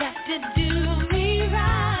 you got to do me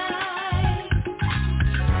right.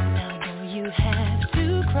 Now though you have to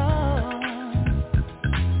crawl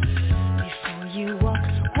before you walk.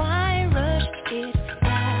 Why rush it?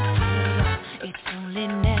 It's only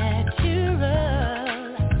natural.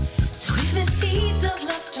 So if the seeds of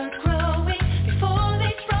love start growing before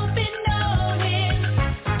they throw been knowing,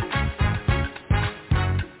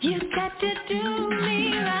 you got to do me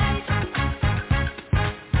right.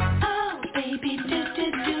 Oh baby, do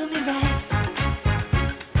me right.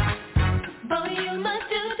 Boy, you must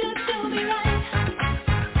do me right.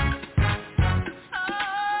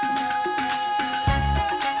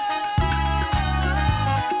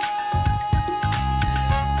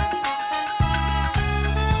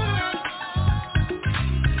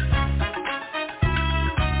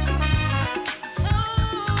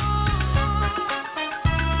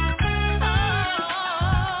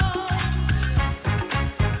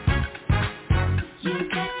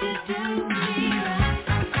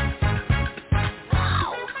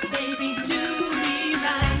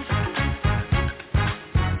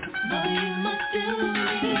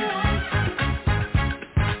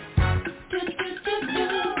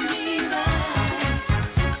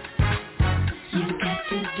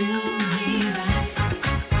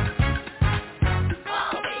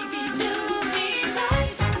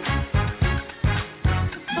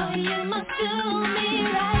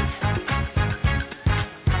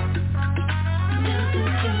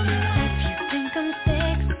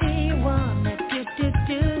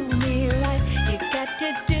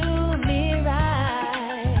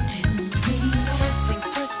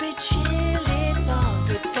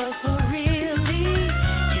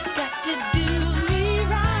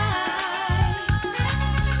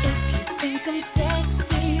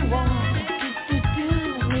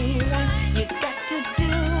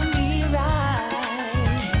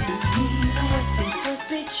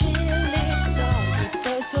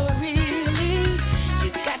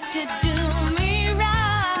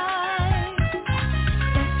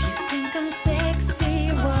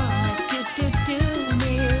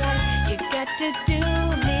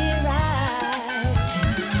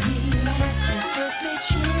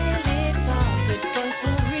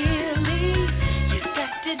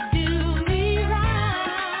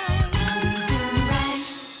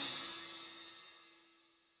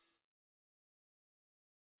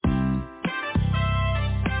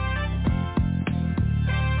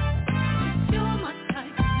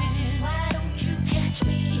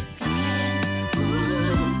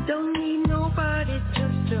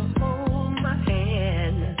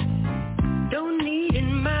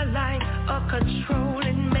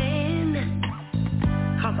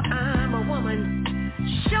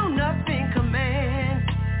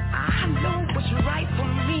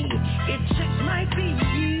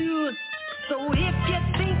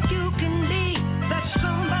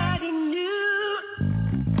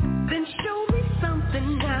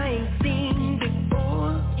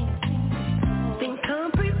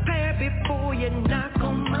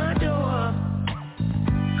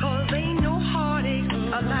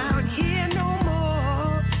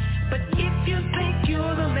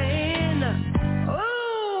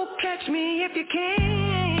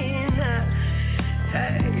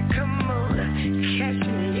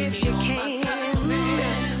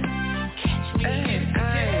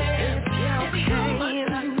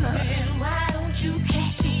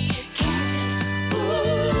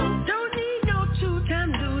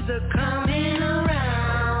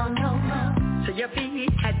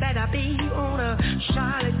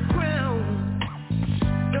 Solid ground.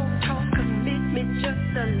 Don't talk, commit me just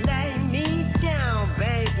to lay me down.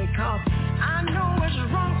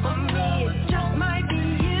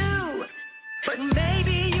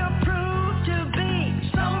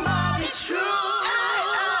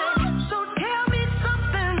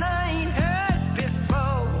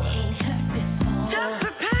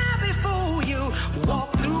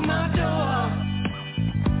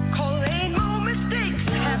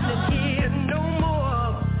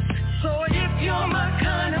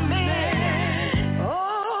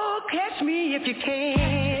 you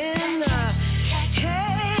can.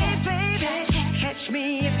 Hey, baby, catch me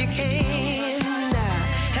if you can.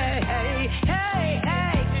 Hey, hey, hey,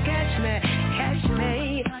 hey, catch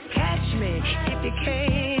me if you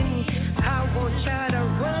can. I won't try to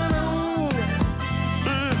run on.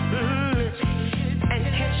 And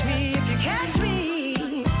catch me if you catch me.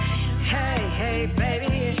 Hey, hey, baby.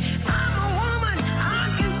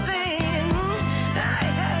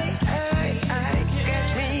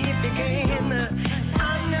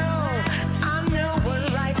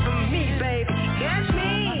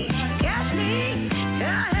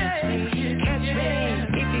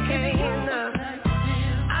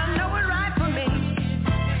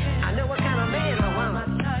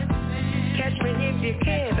 You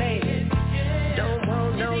can, baby. Don't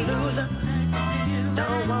want no loser.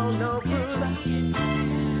 Don't want no bruiser.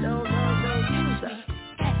 Don't want no loser.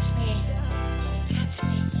 Catch me. Catch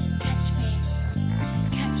me. Catch me.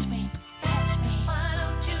 Catch me. Catch me. Why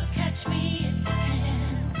don't you catch me if you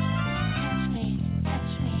can? Catch me.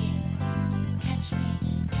 Catch me. Catch me.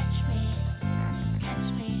 Catch me. Catch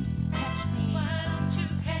me. Catch me. Why don't you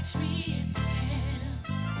catch me if you can?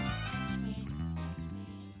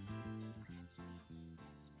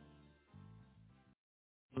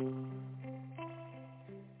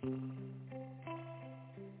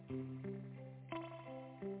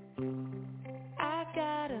 I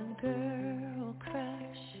got a girl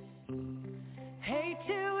crush. Hate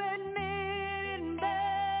to admit it,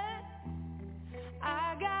 but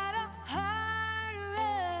I got a heart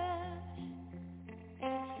rush.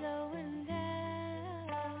 It's slowing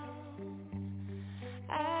down.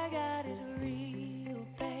 I got it real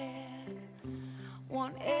bad.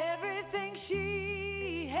 Want everything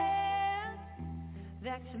she has.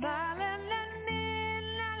 That smiling and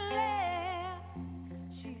midnight laugh.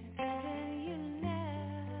 She's giving you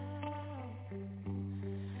now.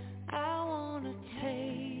 I wanna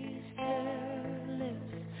taste her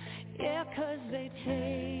lips. Yeah, 'cause they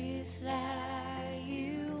taste like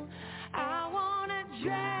you. I wanna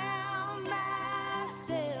drown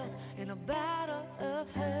myself in a bottle of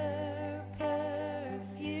her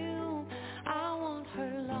perfume. I want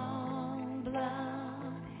her long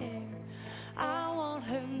blonde hair. I want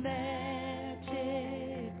her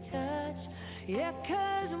magic touch. Yeah,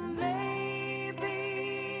 'cause maybe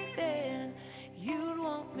then you'd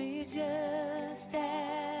want me just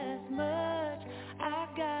as much. I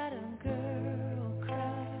got a girl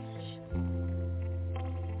crush.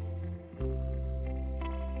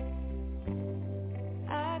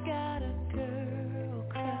 I got a girl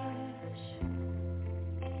crush.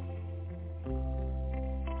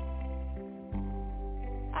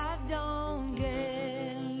 I don't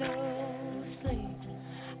get no sleep.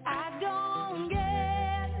 I don't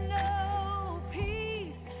get no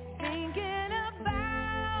peace thinking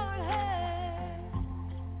about her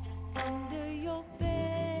under your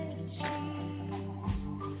bed sheets.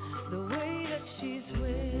 The way that she's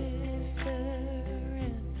whispering,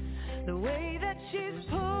 the way that she's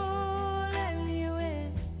pulling you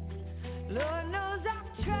in. Lord knows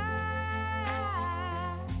I've tried.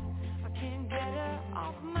 I can't get her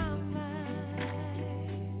off my mind.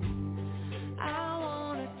 I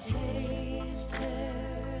wanna taste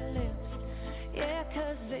her lips. Yeah,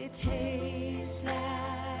 'cause they taste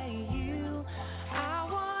like you. I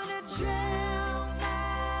wanna drown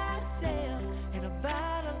myself in a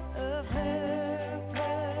bottle of her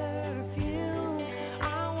perfume. I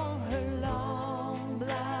want her long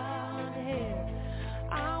blonde hair.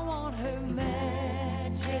 I want her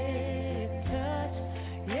magic touch.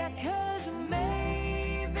 Yeah, 'cause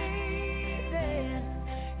maybe then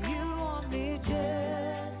you want me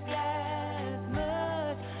just as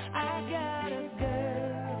much. I got a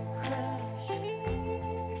girl crush.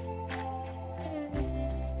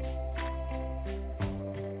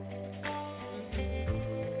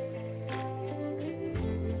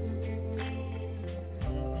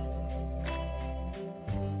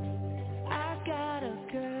 I got a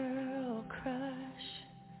girl crush.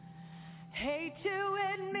 Hate to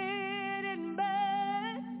admit it,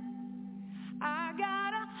 but I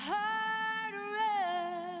got a heart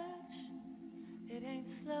rush. It ain't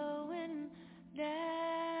slowing down.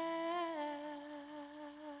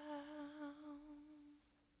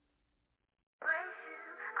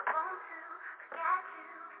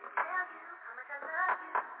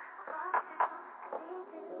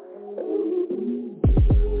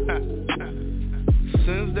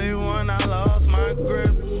 Since day one I lost my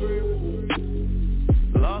grip.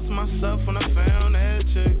 Lost myself when I found that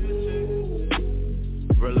chick.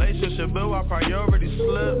 Relationship built while priorities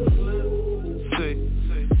slip. See,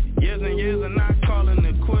 years and years and not calling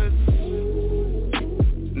it quits.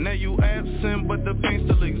 Now you absent but the pain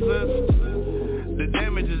still exists. The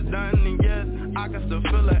damage is done and yet I can still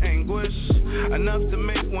feel the anguish. Enough to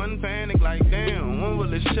make one panic like damn, when will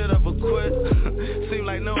this shit ever quit? Seem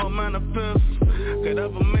like no amount of pills could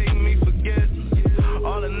ever make me forget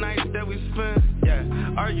all the nights that we spent, yeah,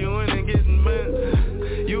 arguing and getting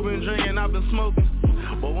bent. You've been drinking, I've been smoking,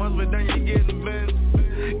 but once we're done you're getting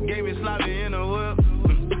bent. Gave me sloppy in a whip,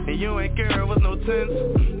 and you ain't care, it was no tense.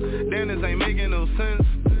 Then this ain't making no sense.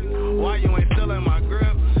 Why you ain't still in my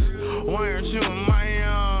grip? Why aren't you in my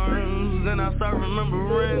arms? Then I start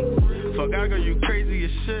remembering, fuck, I girl, you crazy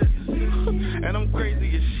as shit. And I'm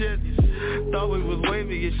crazy as shit. Thought we was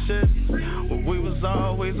wavy as shit, but we was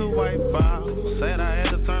always a white ball. Said I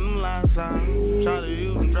had to turn them lights out, try to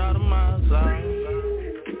use and dry the miles out.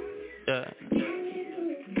 Yeah.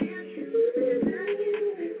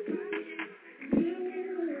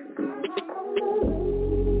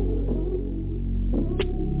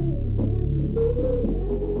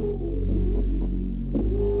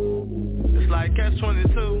 Like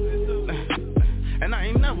Catch-22, and I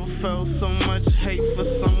ain't never felt so much hate for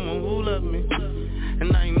someone who loved me,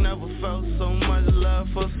 and I ain't never felt so much love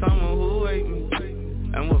for someone who hate me.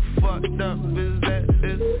 And what fucked up is that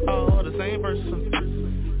it's all the same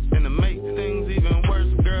person, and to make things even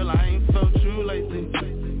worse, girl, I ain't felt you lately.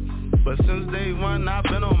 But since day one, I've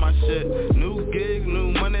been on my shit. New gig,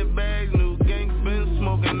 new money bags, new gangs, been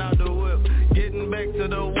smoking out the whip. Getting back to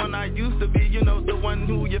the one I used to be, you know, the one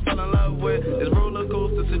who you fell in love with. This roller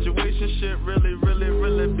coaster situation shit really, really,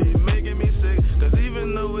 really be making me sick. Cause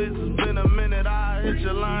even though it's been a minute, I hit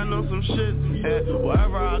your line on some shit. And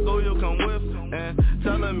wherever I go, you'll come with. And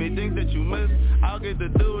telling me things that you missed, I'll get to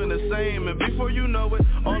doing the same. And before you know it,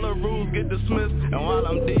 all the rules get dismissed. And while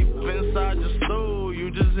I'm deep inside your soul,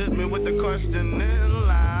 you just hit me with the question in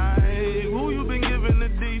line. Who you been giving the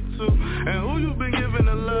D to? And who you been giving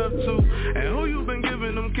the love to? And who you been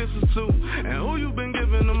giving them kisses to? And who you been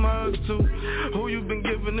giving them hugs to? Who you been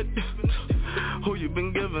giving the who you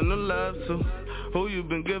been giving the love to? Who you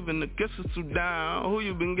been giving the kisses to down? Who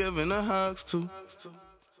you been giving the hugs to?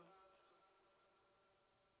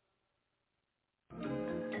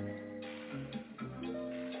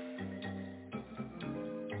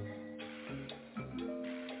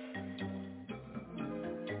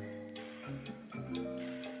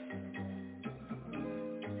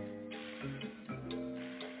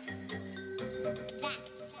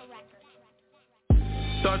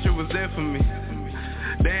 Thought you was there for me.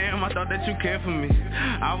 Damn, I thought that you cared for me.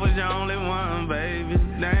 I was your only one, baby.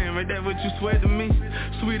 Damn, ain't that what you swear to me?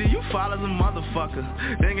 Sweetie, you follow the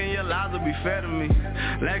motherfucker, thinking your lies will be fair to me.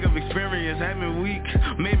 Lack of experience had me weak,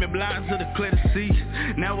 made me blind to the clear to see.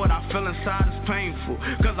 Now what I feel inside is painful,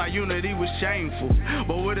 cause our unity was shameful.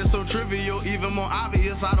 But with it so trivial, even more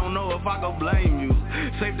obvious, I don't know if I go blame you.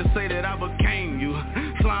 Safe to say that I became you,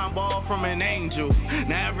 slime ball from an angel.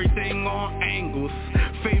 Now everything on angles,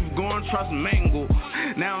 faith going, trust mangled.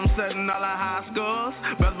 Now I'm setting all the high scores,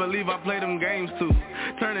 best believe I play them games too.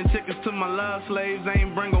 Turning chickens to my love slaves,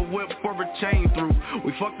 ain't bring a whip or a chain through.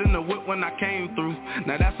 We fucked in the whip when I came through.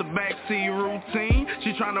 Now that's a backseat routine.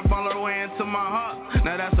 She tryna fall her way into my heart.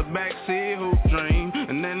 Now that's a backseat hoop dream.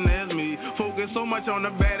 And then there's me, focus so much on the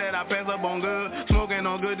bad that I pass up on good. Smoking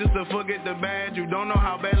on good just to forget the bad. You don't know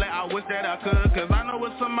how badly I wish that I could, cause I know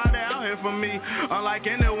it's somebody out here for me, unlike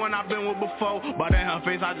anyone I've been with before. But in her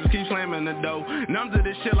face I just keep slamming the door. Numb to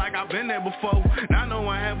this shit like I've been there before. Now I know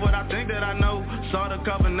I have what I think that I know. Saw the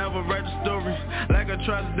cover, never read the story. Lack of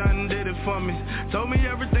trust done did it for me. Told me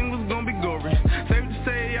everything was gonna be gory. Safe to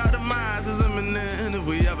say our demise is imminent if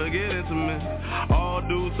we ever get intimate. All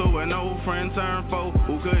due to an old friend turned foe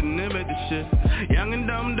who couldn't admit the shit. Young and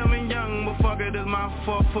dumb and young, but fuck it, it's my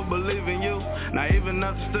fault for believing you. Naive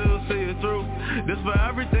enough to still see it through. This for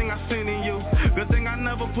everything I seen in you. Good thing I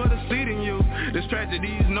never put a seed in you. This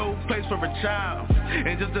tragedy's no place for a child.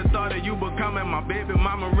 And just the thought of you becoming my baby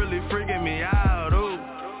mama really freaking me out, ooh.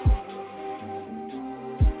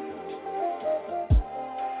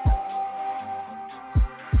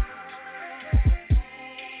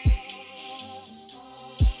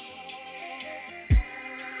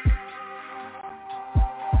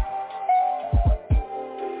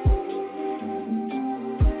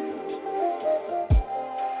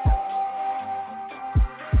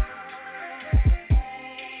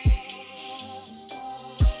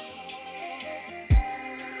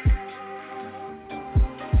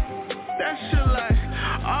 That shit like,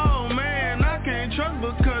 oh man, I can't trust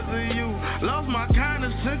because of you. Lost my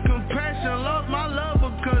kindness and compassion, lost my love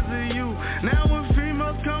because of you. Now when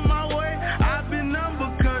females come my way, I've been numb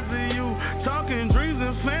because of you. Talking dreams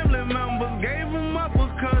and family members, gave them up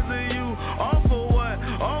because of you. All for what?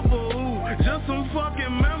 All for who? Just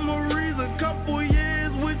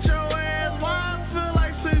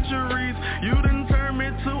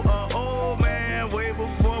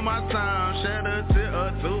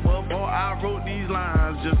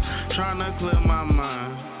to clear my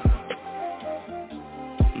mind.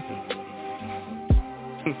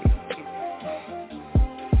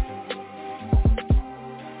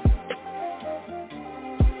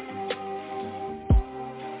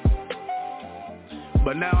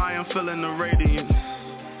 But now I am feeling the radiance.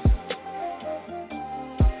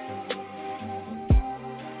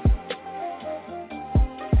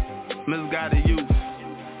 Misguided youth,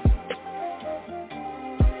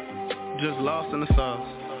 just lost in the sauce.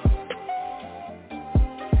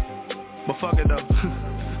 But fuck it though.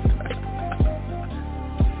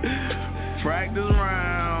 Practice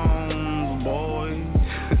rounds, boy.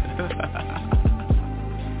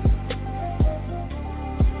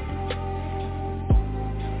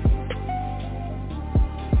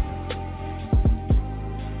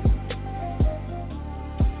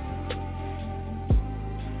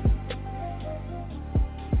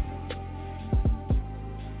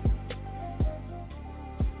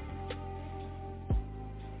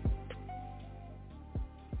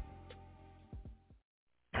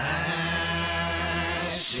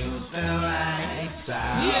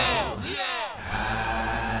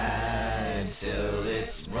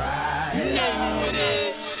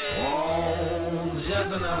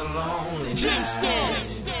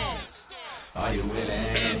 Are you with it?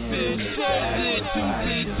 It feels so good to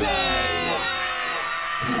be back.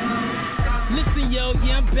 Listen, yo,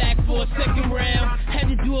 yeah, I'm back for a second round. Had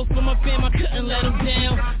to do it for my fam, I couldn't let them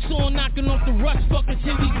down. So I'm knocking off the rust, fuckers,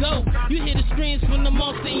 here we go. You hear the screams from the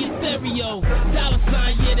monster in your stereo. Dollar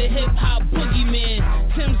sign, yeah, the hip-hop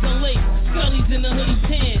boogeyman. Tim's and Lake, Scully's in the hoodie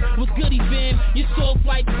tan. What's goody, fam? You soft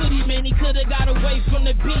like footy, man. He could've got away from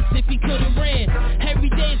the beats if he could've ran. Every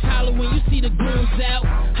day's Halloween, you see the goons out.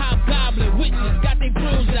 Hobgoblin, witches, got their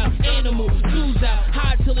brooms out. Animals, zoos out.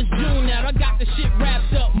 Hide till it's June out. I got the shit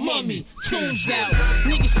wrapped up, mummy. Tunes out.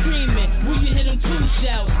 Niggas screaming, will you hit them 2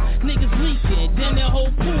 shouts? Niggas leaking, then their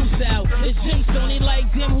whole pool's out. It's Jimstone, they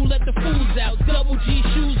like them who let the fools out. Double G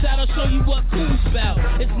shoes out, I'll show you what cool's about.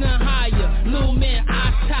 It's not higher, little man,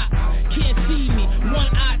 eye top. Can't see me, one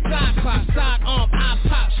eye side pop. Side arm, eye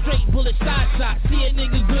pop, straight bullet side shot. See a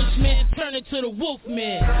nigga bushman, turn it to the wolf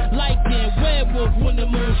man. Like that werewolf when the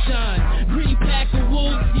moon shine. Greedy pack of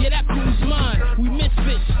wolves, yeah that crew's mine. We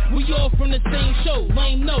misfits, we all from the same show.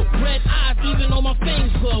 Lame note, red eyes, even on my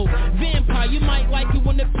fangs glow. Vampire, you might like it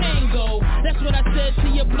when the pain go. That's what I said to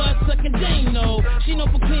your blood sucking Dano. She know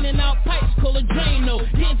for cleaning out pipes, call her Drano.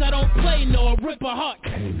 Games I don't play, no, I rip her heart.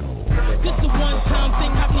 This a one-time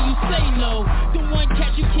thing, how can you say no? The one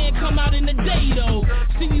cat you can't come out in the day though.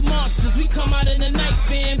 See we monsters, we come out in the night,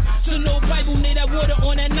 fam. So no Bible, need that water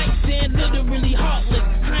on that nightstand. Literally heartless,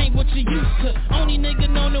 I ain't what you used to. Only nigga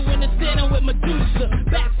known to when to stand on with Medusa.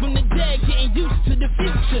 Back from the dead, getting used to the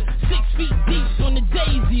future. 6 feet deep on the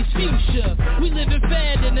daisies, future. We living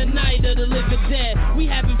fad in the night of the living dead. We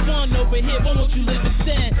having fun over here, but won't you live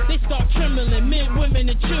instead? They start trembling, men, women,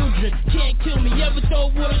 and children. Can't kill me, ever throw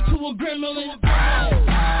water to a gremlin?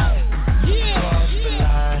 Yeah.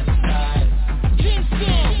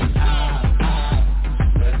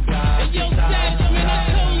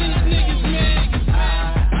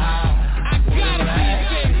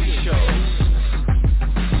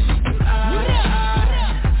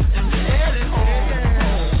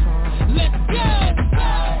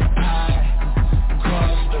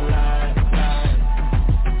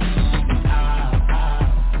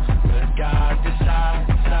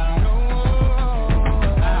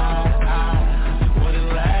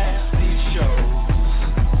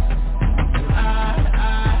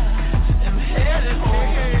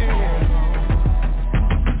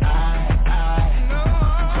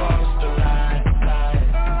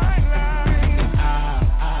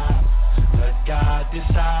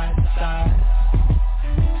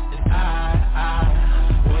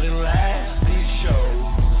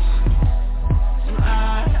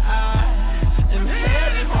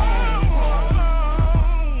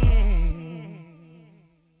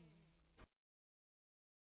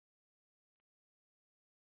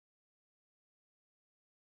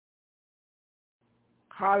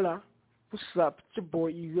 Holla, what's up? It's your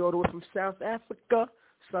boy Yoda from South Africa. That's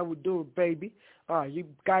how we do it, baby. You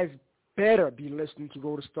guys better be listening to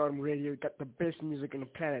Go to Stardom Radio. You got the best music on the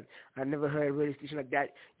planet. I never heard a radio station like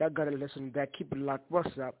that. Y'all gotta listen to that. Keep it locked.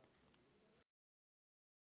 What's up?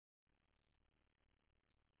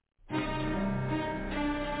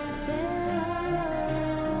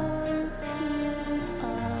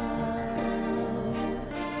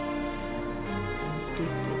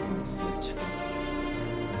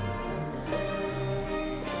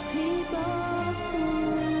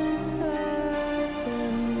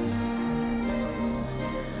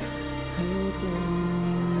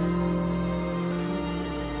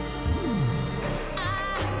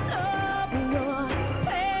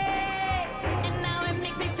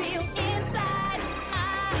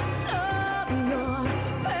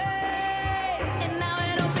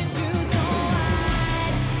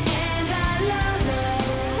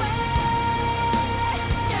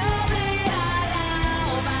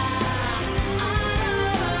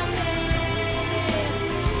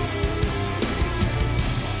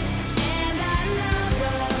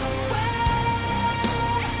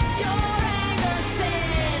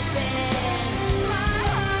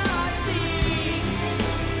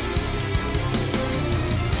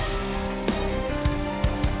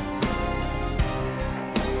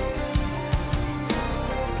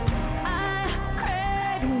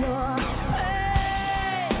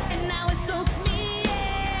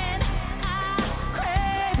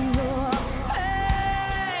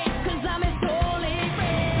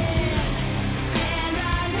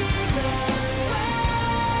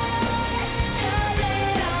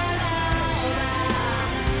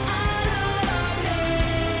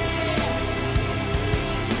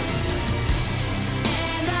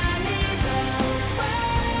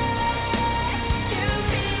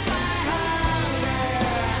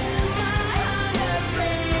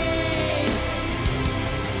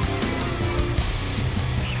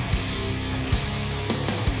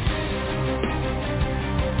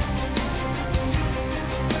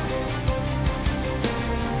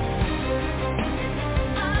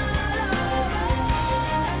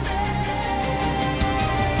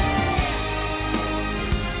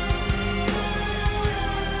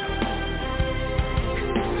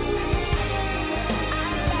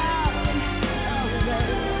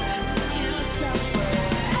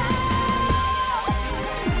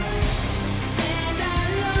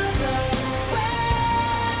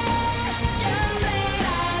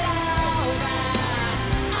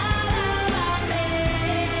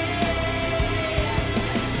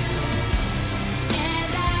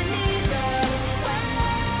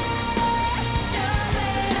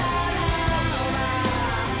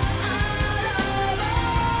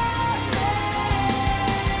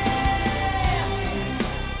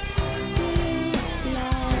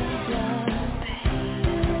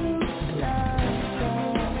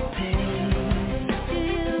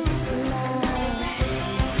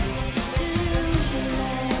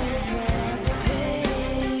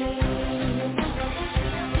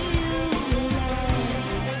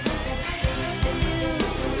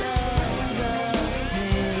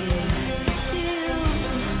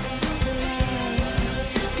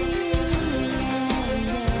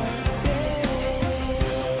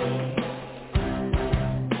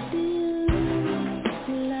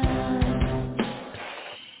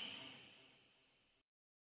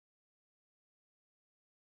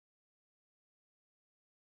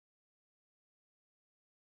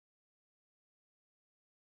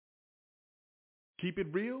 Keep it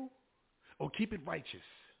real or keep it righteous.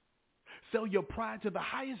 Sell your pride to the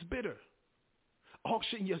highest bidder.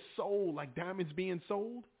 Auction your soul like diamonds being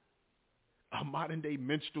sold. A modern day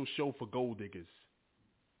minstrel show for gold diggers.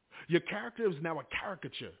 Your character is now a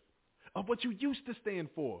caricature of what you used to stand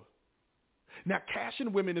for. Now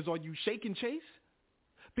cashing women is all you shake and chase.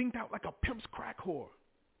 Thinked out like a pimp's crack whore.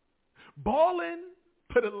 Ballin'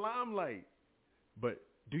 for the limelight. But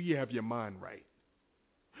do you have your mind right?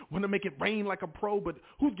 Want to make it rain like a pro, but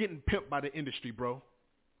who's getting pimped by the industry, bro?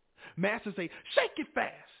 Masters say, shake it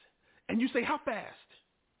fast. And you say, how fast?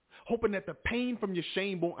 Hoping that the pain from your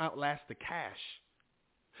shame won't outlast the cash.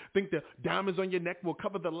 Think the diamonds on your neck will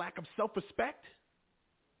cover the lack of self-respect?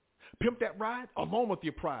 Pimp that ride along with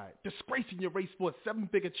your pride, disgracing your race for a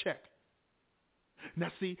 7-figure check.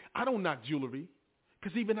 Now see, I don't knock jewelry,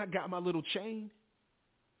 because even I got my little chain.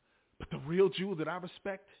 But the real jewel that I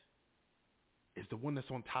respect is the one that's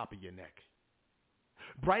on top of your neck.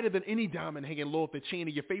 Brighter than any diamond hanging low off the chain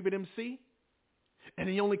of your favorite MC. And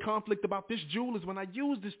the only conflict about this jewel is when I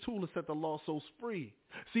use this tool to set the lost souls free.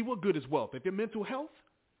 See, what good is wealth if your mental health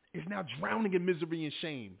is now drowning in misery and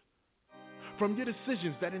shame? From your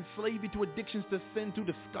decisions that enslave you to addictions to sin too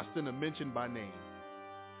disgusting to mention by name.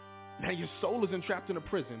 Now your soul is entrapped in a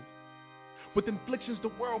prison with inflictions the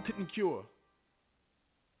world couldn't cure.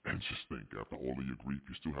 And just think, after all of your grief,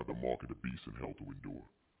 you still have the mark of the beast in hell to endure.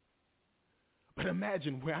 But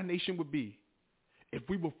imagine where our nation would be if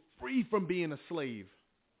we were free from being a slave.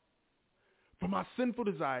 From our sinful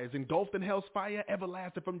desires, engulfed in hell's fire,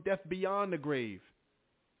 everlasting from death beyond the grave.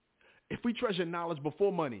 If we treasure knowledge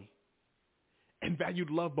before money and valued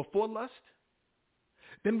love before lust,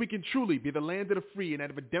 then we can truly be the land of the free and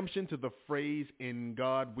add redemption to the phrase, in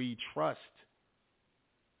God we trust.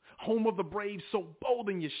 Home of the brave, so bold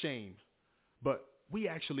in your shame. But we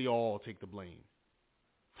actually all take the blame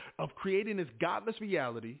of creating this godless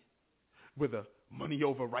reality with a money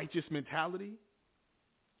over righteous mentality.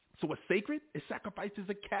 So what's sacred is sacrificed as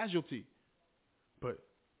a casualty. But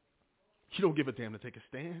you don't give a damn to take a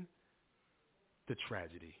stand. The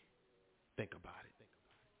tragedy. Think about it.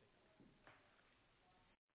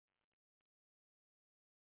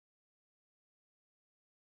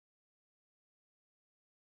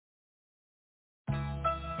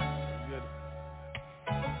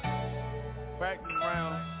 Practice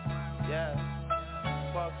round, yeah,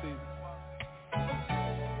 fall season.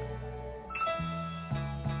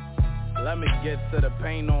 Let me get to the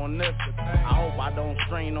pain on this. I hope I don't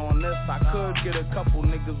strain on this. I could get a couple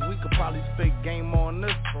niggas, we could probably spit game on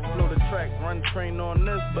this. Flow the track, run train on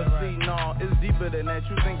this. But see, nah, it's deeper than that.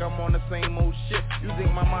 You think I'm on the same old shit. You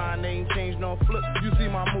think my mind ain't changed, no flip. You see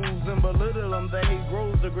my moves and belittle them. The hate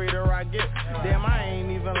grows the greater I get. Damn, I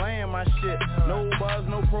ain't even laying my shit. No buzz,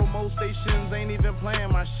 no promo stations, ain't even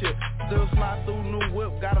playing my shit. Still slide through new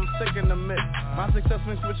whip, got them sick in the mix. My success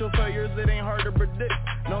mixed with your failures, it ain't hard to predict.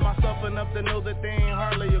 Know myself enough to know that they ain't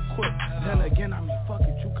hardly equipped. Then again, I mean, fuck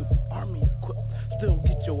it, you could be army equipped. Still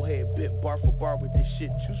get your head bit bar for bar with this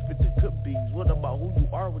shit. You spit the good beats, what about who you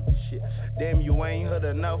are with this shit? Damn, you ain't hood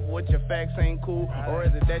enough, what your facts ain't cool? Or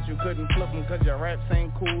is it that you couldn't flip them cause your raps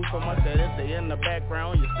ain't cool? So much that if they in the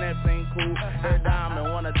background, your snaps ain't cool. Head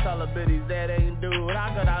diamond wanna tell a biddies that ain't dude.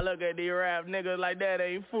 How could I look at these rap niggas like that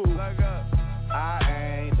ain't fool?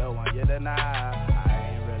 I ain't the one you deny,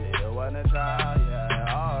 I ain't really the one to try,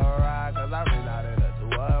 yeah, alright, cause I reloaded a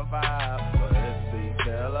 215, but it's the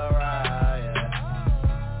killer ride, yeah.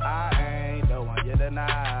 I ain't the one you deny, I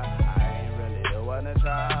ain't really the one to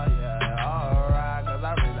try, yeah, alright, cause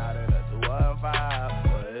I reloaded a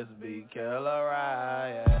 215, but it's the killer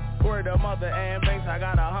ride, yeah. Word of mother and banks, I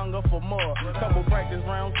got a hunger for more. Couple practice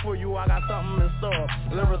rounds for you, I got something in store.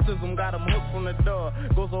 Lyricism got them hooked from the door.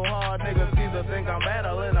 Go so hard, niggas either think I'm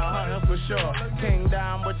battling or hunting for sure. King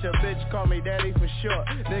down, but your bitch call me daddy for sure.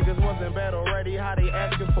 Niggas wasn't battle ready, how they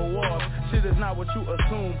asking for wars. Shit is not what you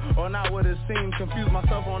assume, or not what it seems. Confuse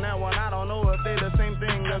myself on that one, I don't know if they the same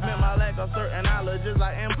thing. Admit my lack of certain knowledge as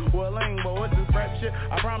I am willing. But with this rap shit,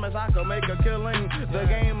 I promise I could make a killing. The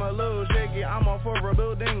game a little shaky, I'm on for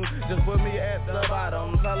rebuilding. Just put me at the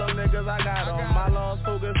bottom, tell them niggas I got them. My lost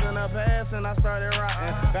focus in the past and I started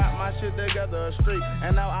rockin'. Got my shit together straight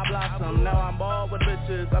and now I blossom. Now I'm bald with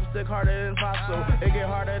bitches, I'm stick harder than Fossil. It get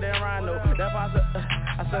harder than Rhino, that Fossil,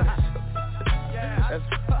 I said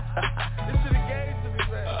this shit engaged to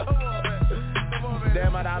me, man. Come on, man.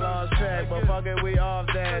 Damn it, I lost track, but fuck it, we off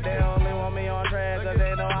that. They only want me on track, cause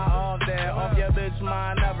they know I off that. Off your bitch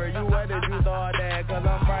mind never, you what did you thought that? Cause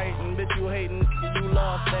I'm frightened, bitch you hating, you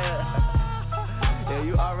lost that. Yeah,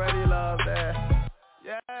 you already love that.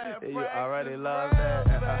 Yeah, you already love that.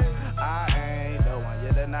 I ain't the one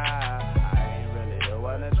you deny, I ain't really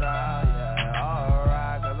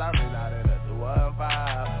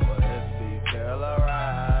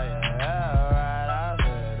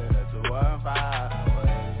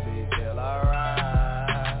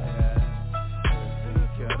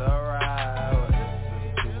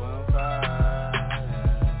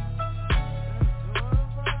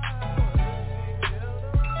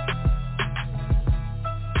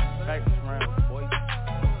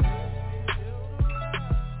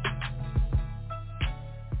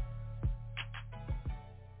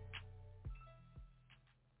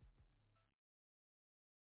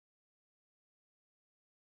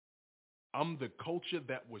I'm the culture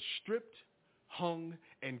that was stripped, hung,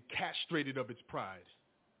 and castrated of its pride.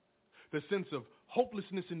 The sense of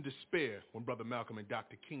hopelessness and despair when Brother Malcolm and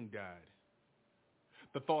Dr. King died.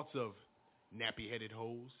 The thoughts of nappy-headed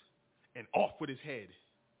hoes and off with his head.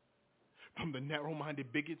 From the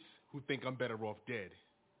narrow-minded bigots who think I'm better off dead.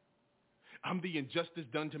 I'm the injustice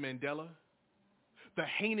done to Mandela, the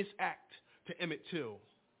heinous act to Emmett Till,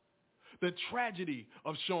 the tragedy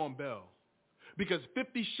of Sean Bell, because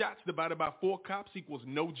 50 shots divided by 4 cops equals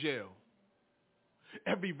no jail.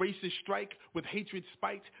 Every racist strike with hatred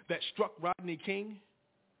spiked that struck Rodney King.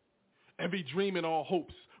 Every dream and all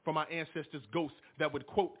hopes from our ancestors' ghosts that would,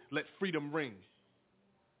 quote, let freedom ring.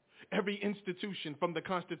 Every institution from the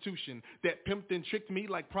Constitution that pimped and tricked me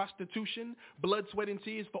like prostitution, blood, sweat, and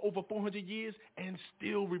tears for over 400 years, and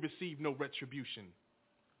still we receive no retribution.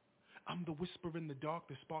 I'm the whisper in the dark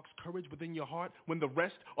that sparks courage within your heart when the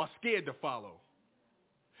rest are scared to follow.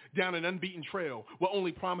 Down an unbeaten trail where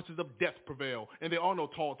only promises of death prevail, and there are no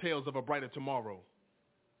tall tales of a brighter tomorrow.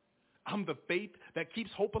 I'm the faith that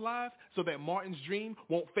keeps hope alive so that Martin's dream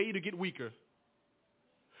won't fade or get weaker.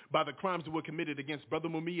 By the crimes that were committed against Brother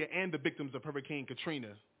Mumia and the victims of Hurricane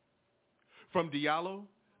Katrina. From Diallo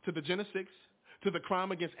to the Gen 6 to the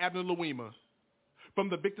crime against Abner Louima. From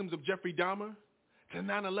the victims of Jeffrey Dahmer to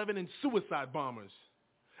 9/11 and suicide bombers.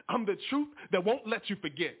 I'm the truth that won't let you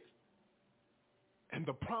forget. And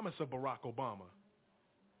the promise of Barack Obama.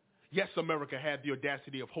 Yes, America had the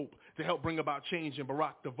audacity of hope to help bring about change and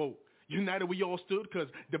Barack to vote. United we all stood, because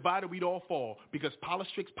divided we'd all fall, because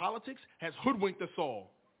politics has hoodwinked us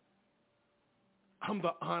all. I'm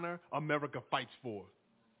the honor America fights for,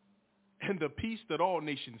 and the peace that all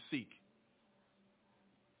nations seek,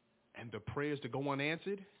 and the prayers that go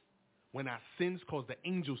unanswered when our sins cause the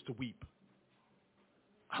angels to weep.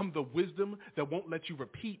 I'm the wisdom that won't let you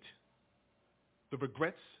repeat the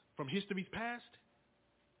regrets from history's past,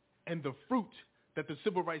 and the fruit that the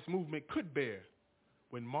civil rights movement could bear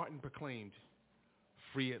when Martin proclaimed,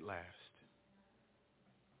 free at last.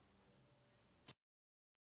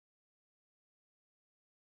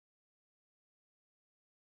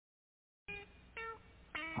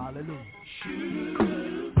 Hallelujah.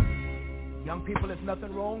 Young people, there's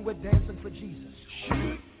nothing wrong with dancing for Jesus.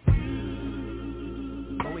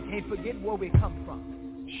 But we can't forget where we come from.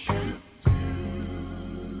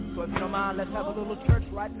 So if you don't mind, let's have a little church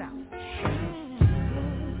right now.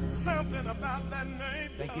 Something about that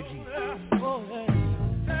name. Thank you, Jesus. Oh,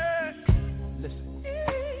 yeah. Listen.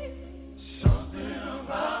 Something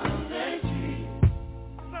about the name Jesus.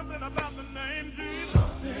 Something about the name Jesus.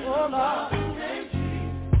 Oh, Lord.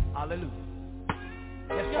 Hallelujah.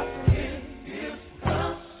 Yes, sir. It is the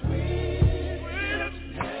sweetest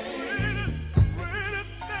name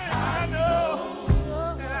I know.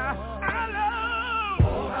 I love.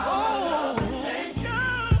 Oh, the name.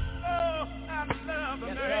 Oh, I love the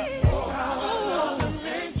name. Oh, I love the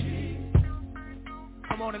name.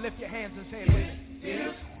 Come on and lift your hands and say it with me. It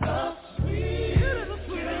is the sweetest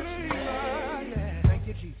name. Thank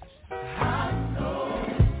you, Jesus. I know.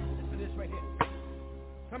 Listen to this right here.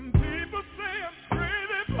 Some people say I'm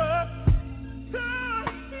crazy, but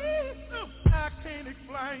I can't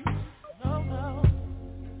explain. No.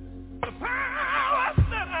 The power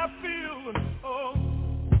that I feel, oh,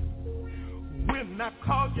 when I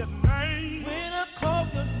call your name. When I call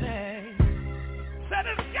your name. Said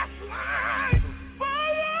it's just like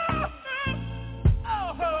fire.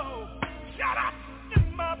 Oh, shut up in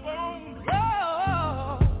my bones.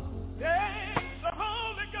 Oh, yeah, the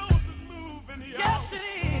Holy Ghost is moving here. Yes, it is.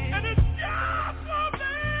 And it's just won't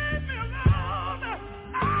leave me alone.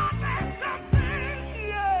 There's something,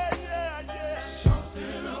 yeah.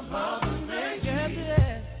 Something about the name.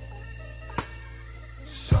 Yeah.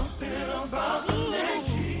 Something about the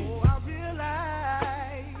name. Oh, I realize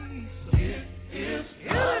it is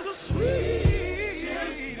a sweet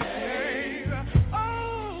name. Oh,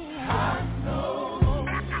 I know. I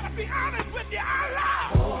gotta be honest with you. I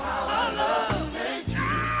love the name.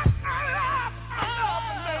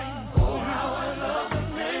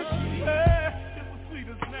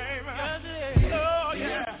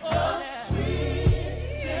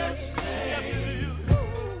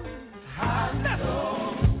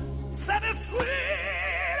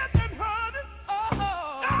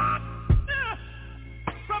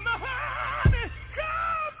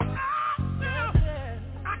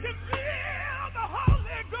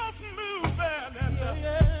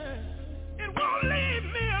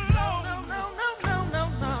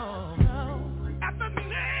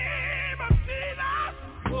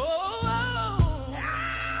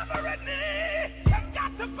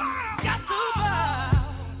 Got to bow.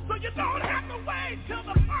 So you don't have to wait till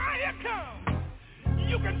the fire comes.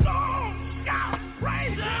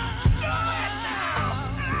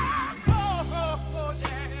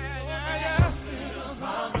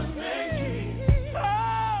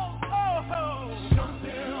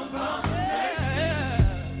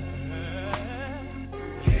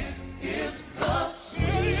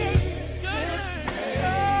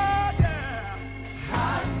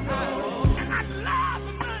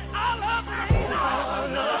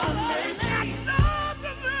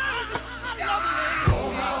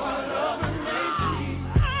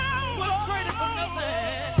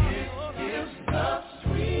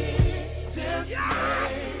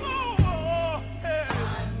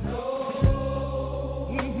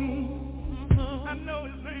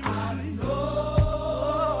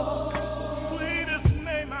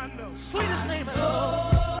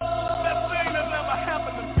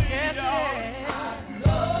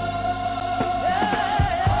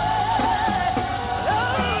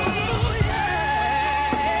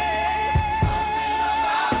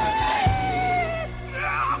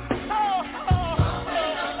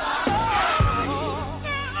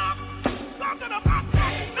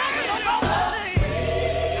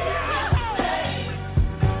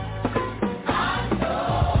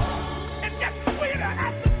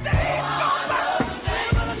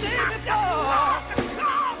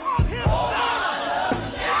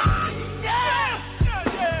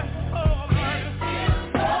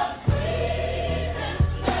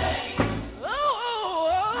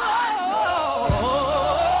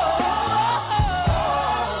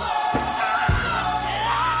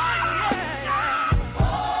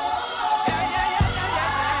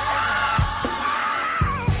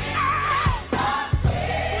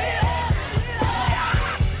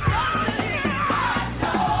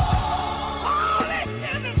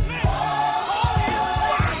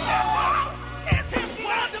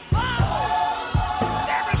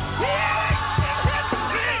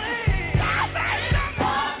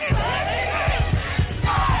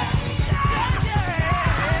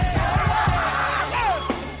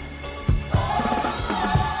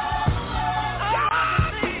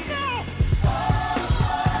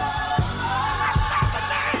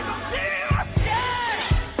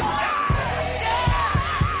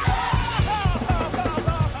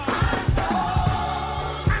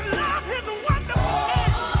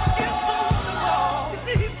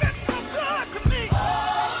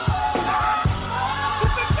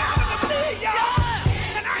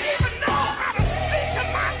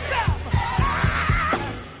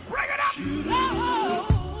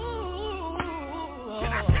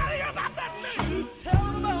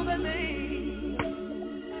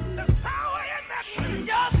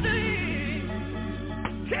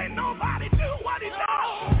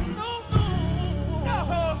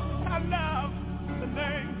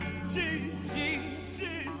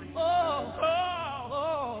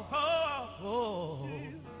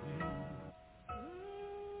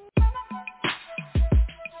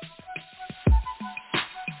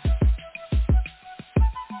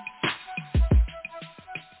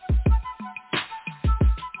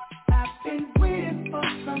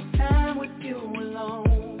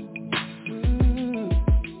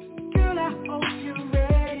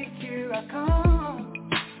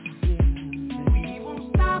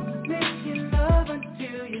 Making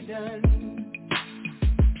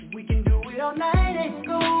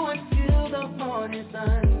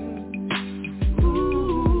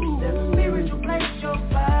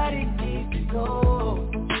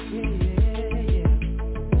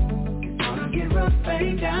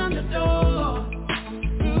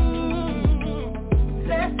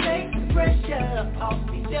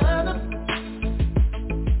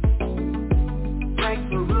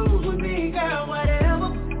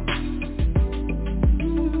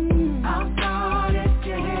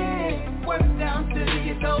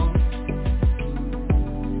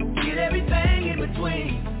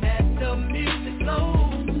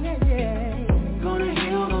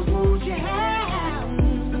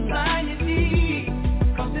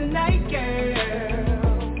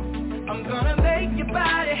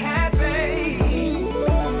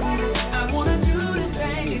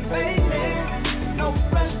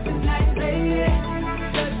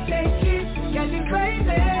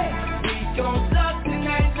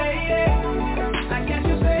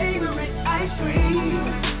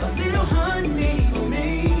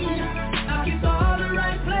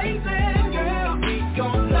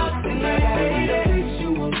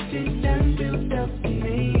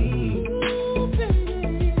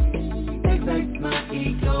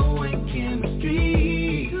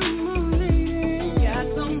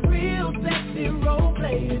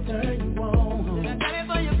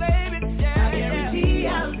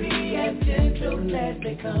soon as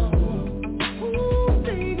they come. Ooh,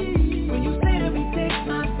 baby, when you say to me, take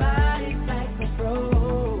my body like a pro.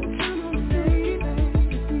 Come on, baby.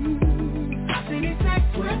 I think it's like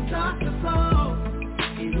sweat starts to flow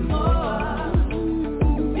even more.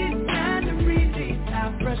 It's time to release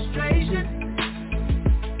our frustration,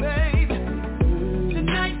 baby.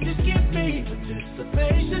 Tonight just give me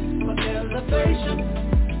participation for elevation.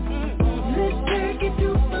 Let's take it to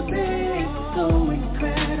my bed, so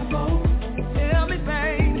incredible. Tell me,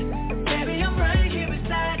 babe, baby, I'm right here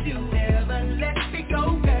beside you. Never let me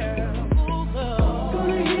go, girl.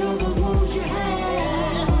 Gonna heal the wounds you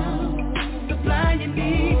have, supply your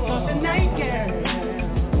needs for tonight, girl.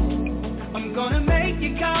 I'm gonna make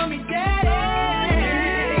you call me daddy.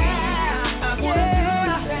 I wanna do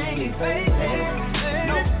the thing, baby.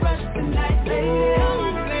 No rush tonight, baby.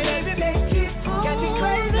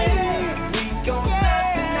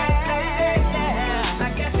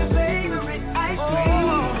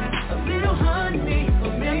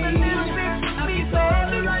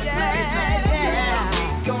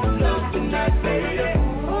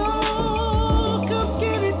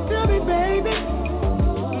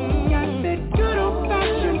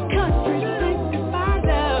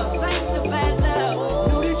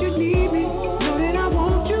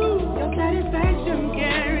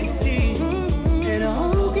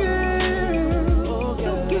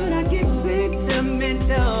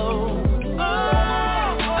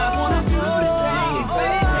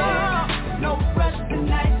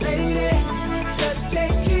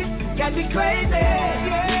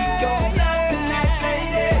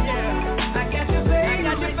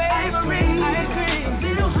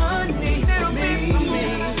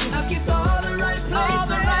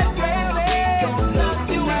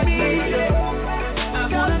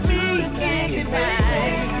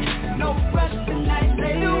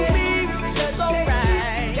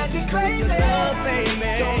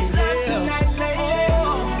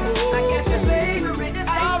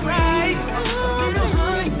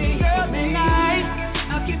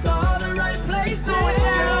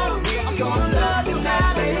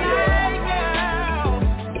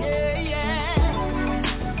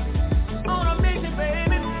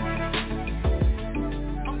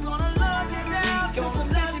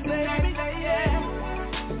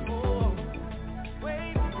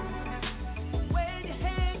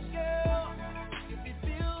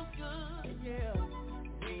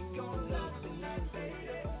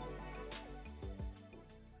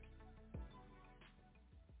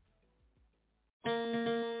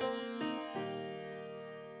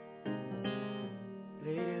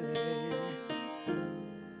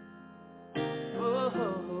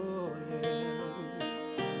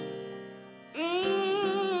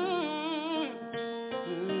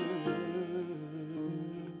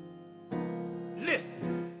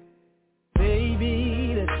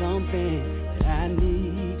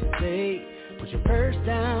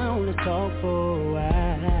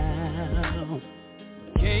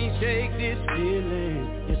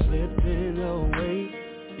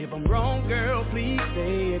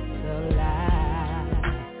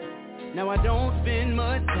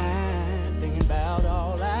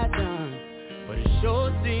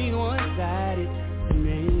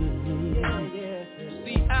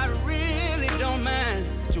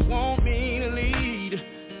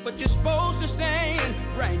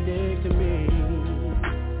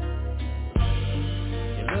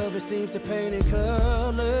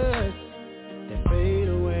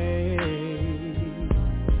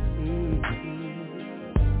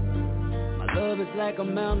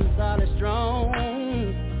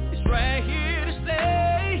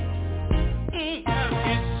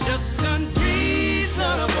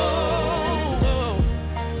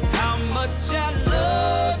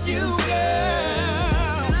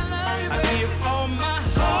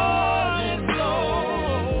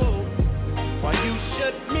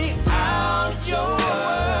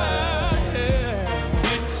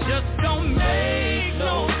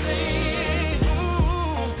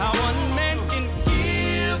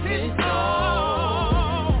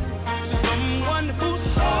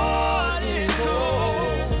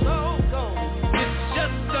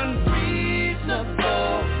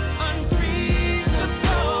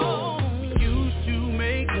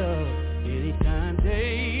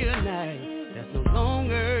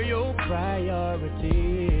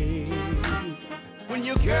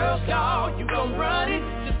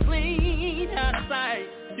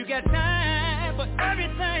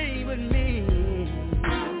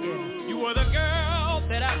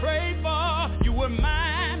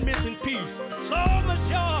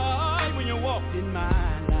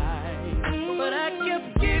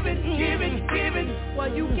 why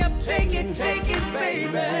you kept taking, baby.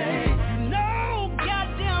 No,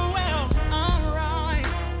 goddamn well, alright.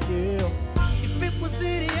 Yeah. If it was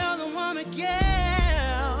any other woman,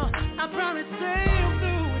 yeah, I'd probably say I'm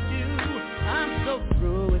through with you. I'm so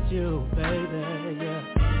through with you, baby,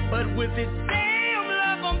 yeah. But with this damn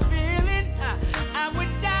love I'm feeling, I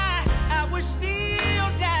would die, I would still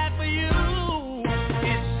die for you.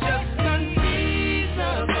 It's just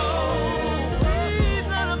unreasonable.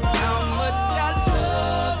 How much I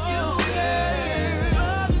love you,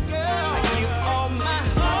 girl. I give all my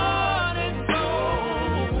heart and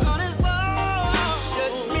soul.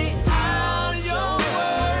 Shut me out of your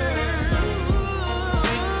world.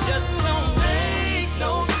 It just don't make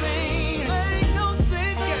no sense.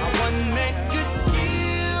 How one man could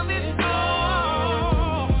give it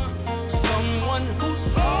all. Someone whose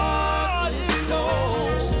heart is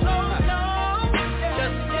cold.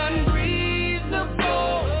 Just unreasonable.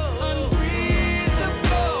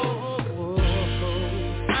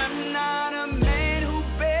 I'm not a man who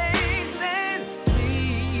begs and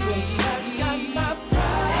pleads. I got my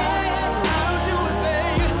pride. I'll do it,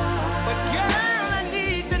 baby. But girl, I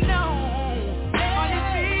need to know, are you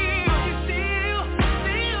still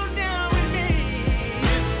down with me?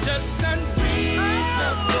 It's just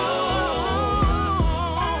unreasonable.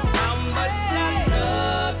 How much I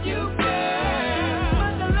love you, girl.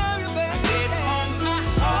 It's on my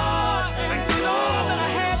heart and soul that I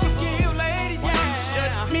have to give, lady.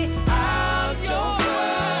 Shut me out your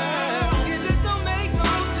world. It just don't make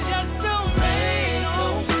no sense.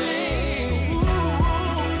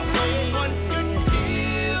 Someone could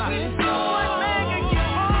give it all. One man can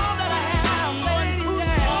give all that I have, lady.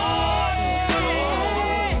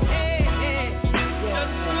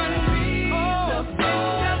 Just unreasonable.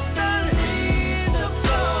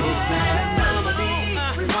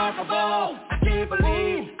 Remarkable. I can't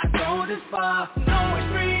believe I go this far. No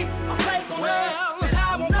extreme. I'm playful well, and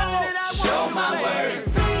I will know. Show my word.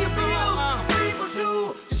 Feel you feel, people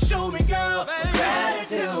do. Just show me, girl,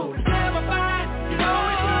 gratitude. Never find, you know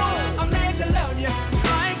it's true. I'm made to love you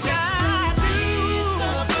like I do. I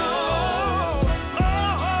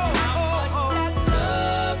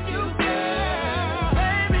love you, girl.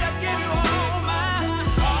 Baby, I give you all my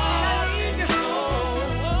heart. I need you.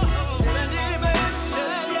 I need you, baby.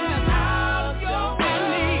 Shut you out your way. I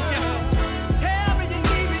need you. Everything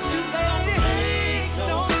you need me to, baby.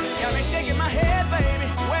 Got me shaking my head, baby.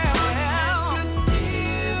 Well.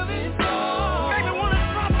 Make me wanna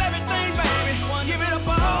drop everything, baby. Give it up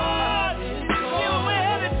all. Give away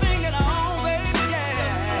everything at all, baby.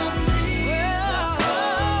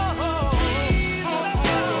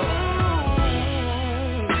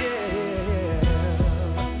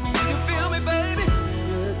 You feel me, baby?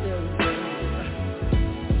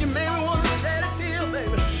 You made me wanna shed a tear,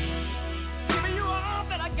 baby. Giving you all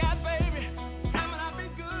that I got, baby. Haven't I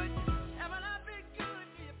been good? Haven't I been good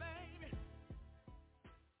to you, baby?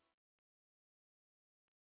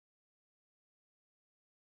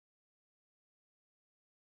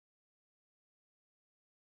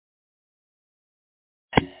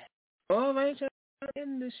 All right, y'all,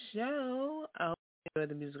 in the show, I'll enjoy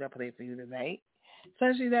the music I played for you tonight.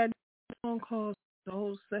 Especially that song called The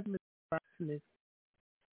Whole Segment by Smith.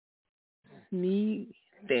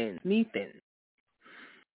 Smeathan.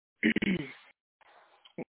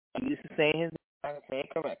 I used to say his name, I can say it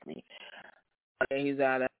correctly. Okay, he's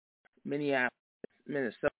out of Minneapolis,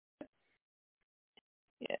 Minnesota.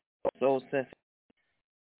 Yeah, Soul Symphony.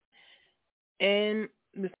 And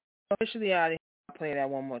officially out of here, I'll play that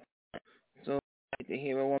one more time. So I'd like to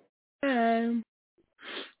hear it one more time.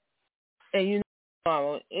 And you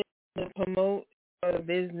know, it's to promote a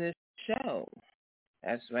business show.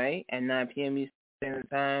 That's right. At 9 p.m. Eastern Standard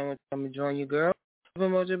Time, come and join your girl.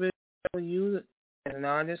 Promote your business show. You, as an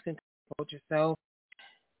artist, can promote yourself.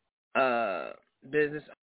 Business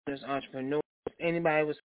owners, entrepreneurs, anybody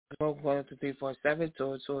with smoke, go to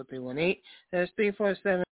 347-202-318. That's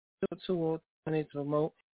 347-202-318 to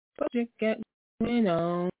promote. Project get going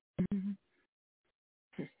on.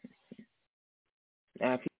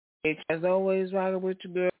 Now, as always, rocking with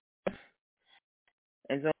your girl.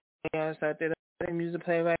 And so, y'all start that music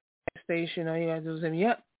play right station. All you gotta do is hit me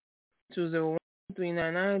up.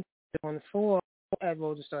 201-399-4 at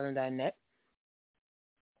roadstarting.net.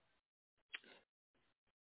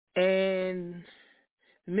 And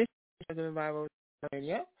the mission is to revive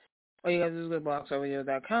radio. All you gotta do is go to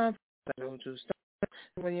boxradio.com,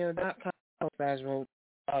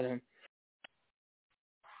 radio.com/roadstarting.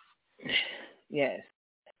 Yes.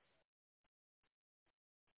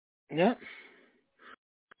 Yep.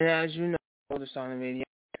 And as you know, Roadstarting Radio.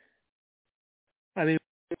 I mean,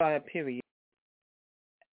 by a period.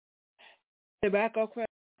 Tobacco Craft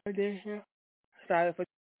Edition started for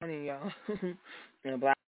 20, y'all. The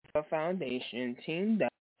Black Foundation teamed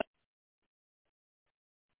up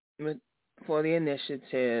for the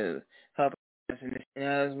initiative, help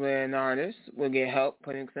as where an artist will get help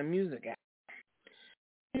putting some music out.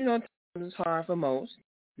 You know, times it's hard for most,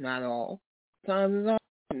 not all. Times it's hard.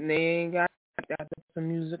 They ain't got to put some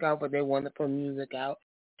music out, but they want to put music out.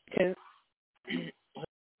 Because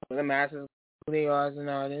the masses who they are as an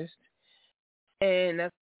artist. And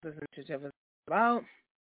that's what this initiative is about.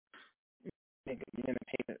 You're going to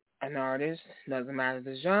pay an artist, doesn't matter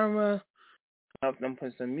the genre, help them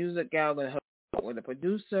put some music out, going to help with a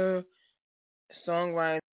producer,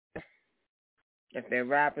 songwriter. If they're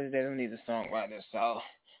rappers, they don't need a songwriter, so,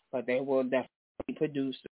 but they will definitely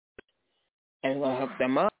produce it. And we're going to hook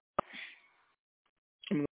them up.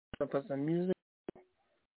 I'm going to put some music.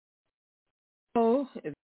 So,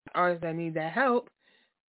 if artists that need that help,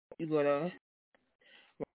 you go to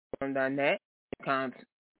 .net, contact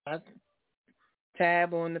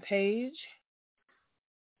tab on the page,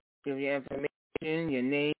 give your information, your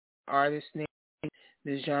name, artist name,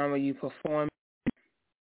 the genre you perform.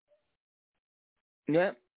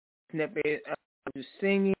 Yep, snippet of you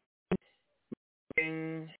singing.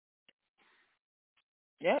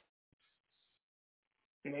 Yep.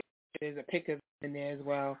 There's a picture in there as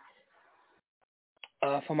well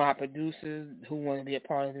for my producers who want to be a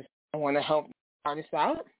part of this. I want to help artists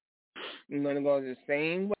out. I'm going to go to the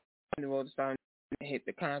same way. I'm going to start and hit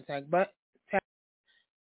the contact button.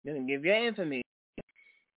 Then give your information.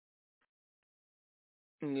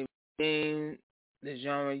 And give your name, the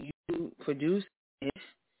genre you produce,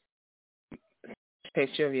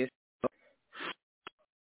 picture of yourself,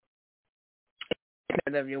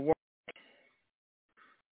 of your work,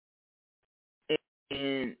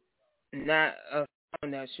 and not a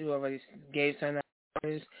song that you already gave to an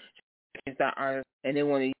artist. It's that artist, and they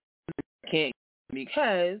want to use it, can't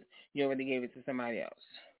because you already gave it to somebody else.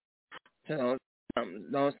 So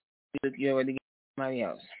don't you already gave it to somebody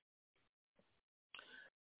else.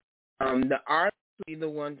 The artist will be the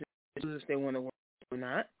one to choose if they want to work or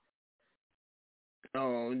not.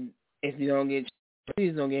 So if you don't get,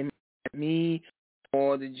 please don't get me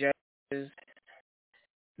or the judges,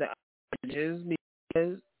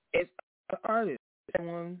 because it's the artist, the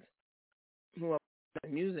ones who are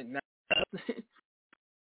playing music, not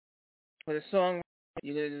for the song.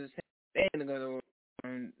 You're gonna do the same thing. You're gonna go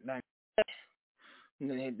to I'm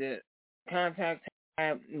gonna hit the contact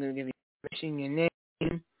tab. I'm gonna give you information, your name,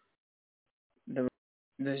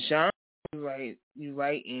 the genre you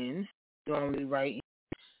write in. Normally write in,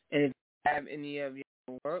 and if you have any of your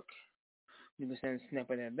work, you can send a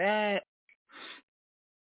snippet of that.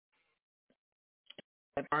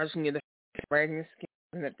 The artist can get the writing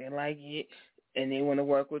skills, and if they like it and they want to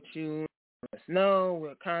work with you, let us know.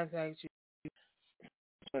 We'll contact you.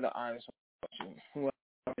 For the artist will work with you. Whoever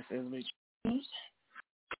the artist is we choose.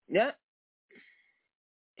 Yep.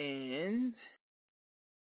 And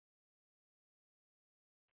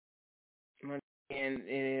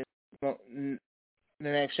it is the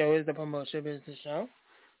next show is the Promotion Business Show.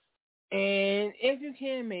 And if you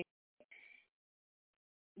can make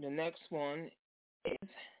it, the next one is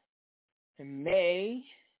in May.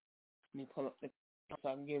 Let me pull up the so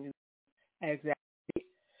I can give you exactly.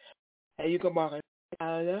 And you can mark it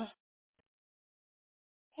out of there.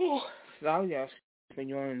 So yes, for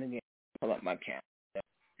you on again. Pull up my calendar.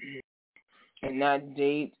 And that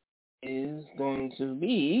date is going to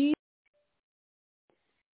be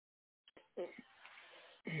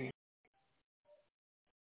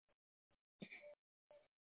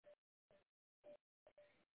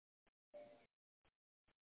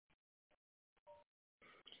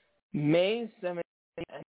May 17th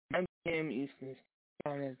at 9 p.m. Eastern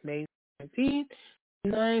Standard Time. May 17th,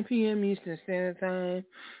 9 p.m. Eastern Standard Time.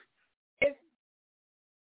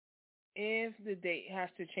 If the date has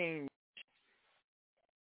to change,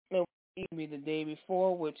 it will either be the day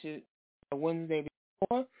before, which is the Wednesday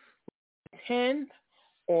before, the 10th,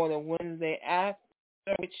 or the Wednesday after,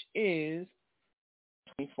 which is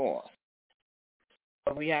 24th.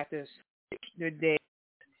 But we have to switch the date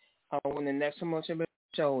when the next promotion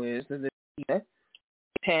show is the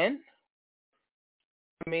 10th,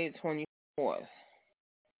 May 24th.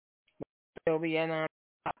 It'll be at 9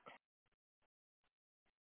 o'clock.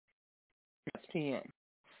 6 p.m.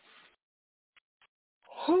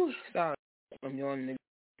 Whew, sorry, I'm doing the.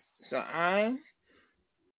 So I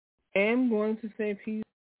am going to say peace.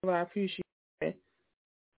 I appreciate it,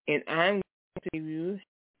 and I'm going to give you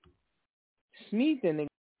Smeeth in the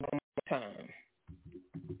one more time.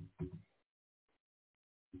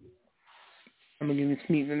 I'm going to give you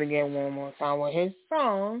Smeaton again one more time with his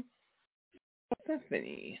song,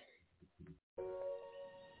 Symphony.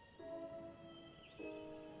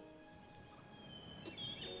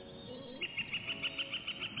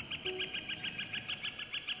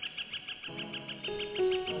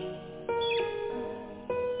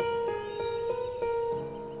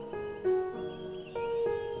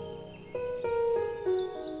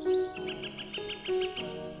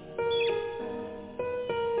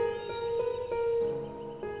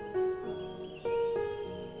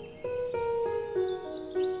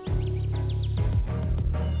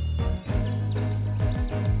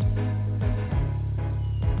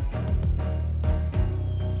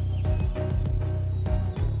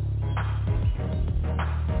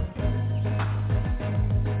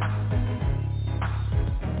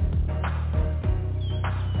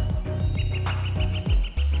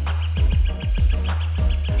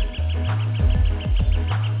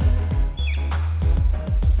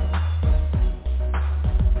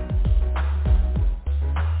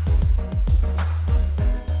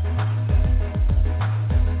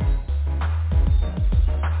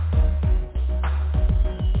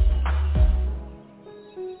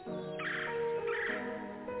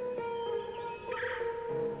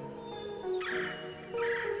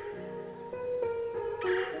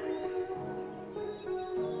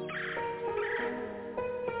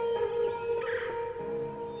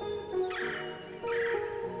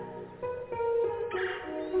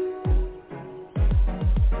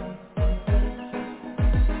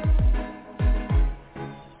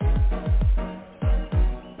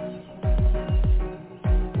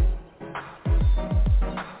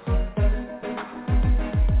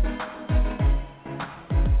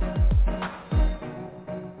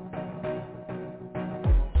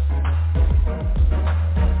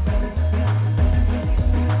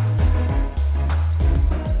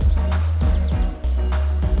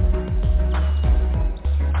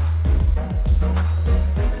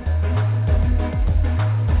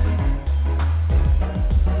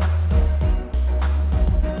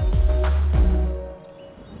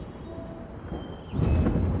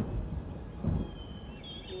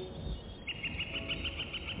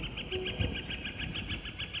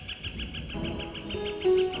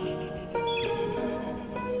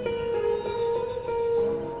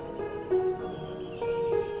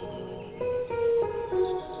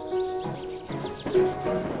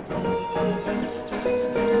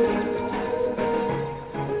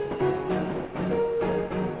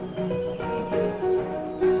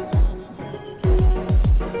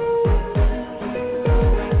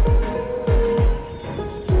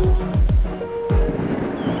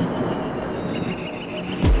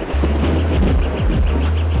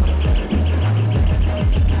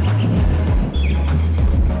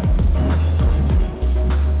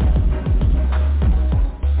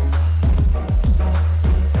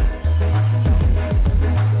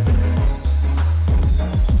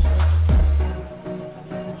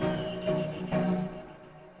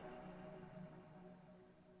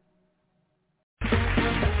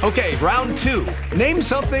 Okay, round two. Name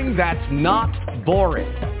something that's not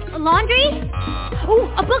boring. A laundry?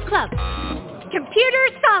 Ooh, a book club. Computer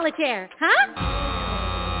solitaire, huh?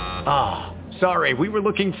 Ah, sorry, we were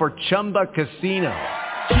looking for Chumba Casino.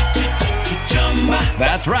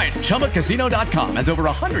 That's right, ChumbaCasino.com has over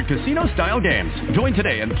 100 casino-style games. Join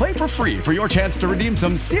today and play for free for your chance to redeem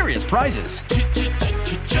some serious prizes.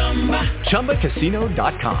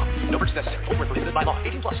 ChumbaCasino.com. No purchase necessary. Void where prohibited by law.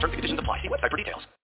 18+. Terms and conditions apply. See website for details.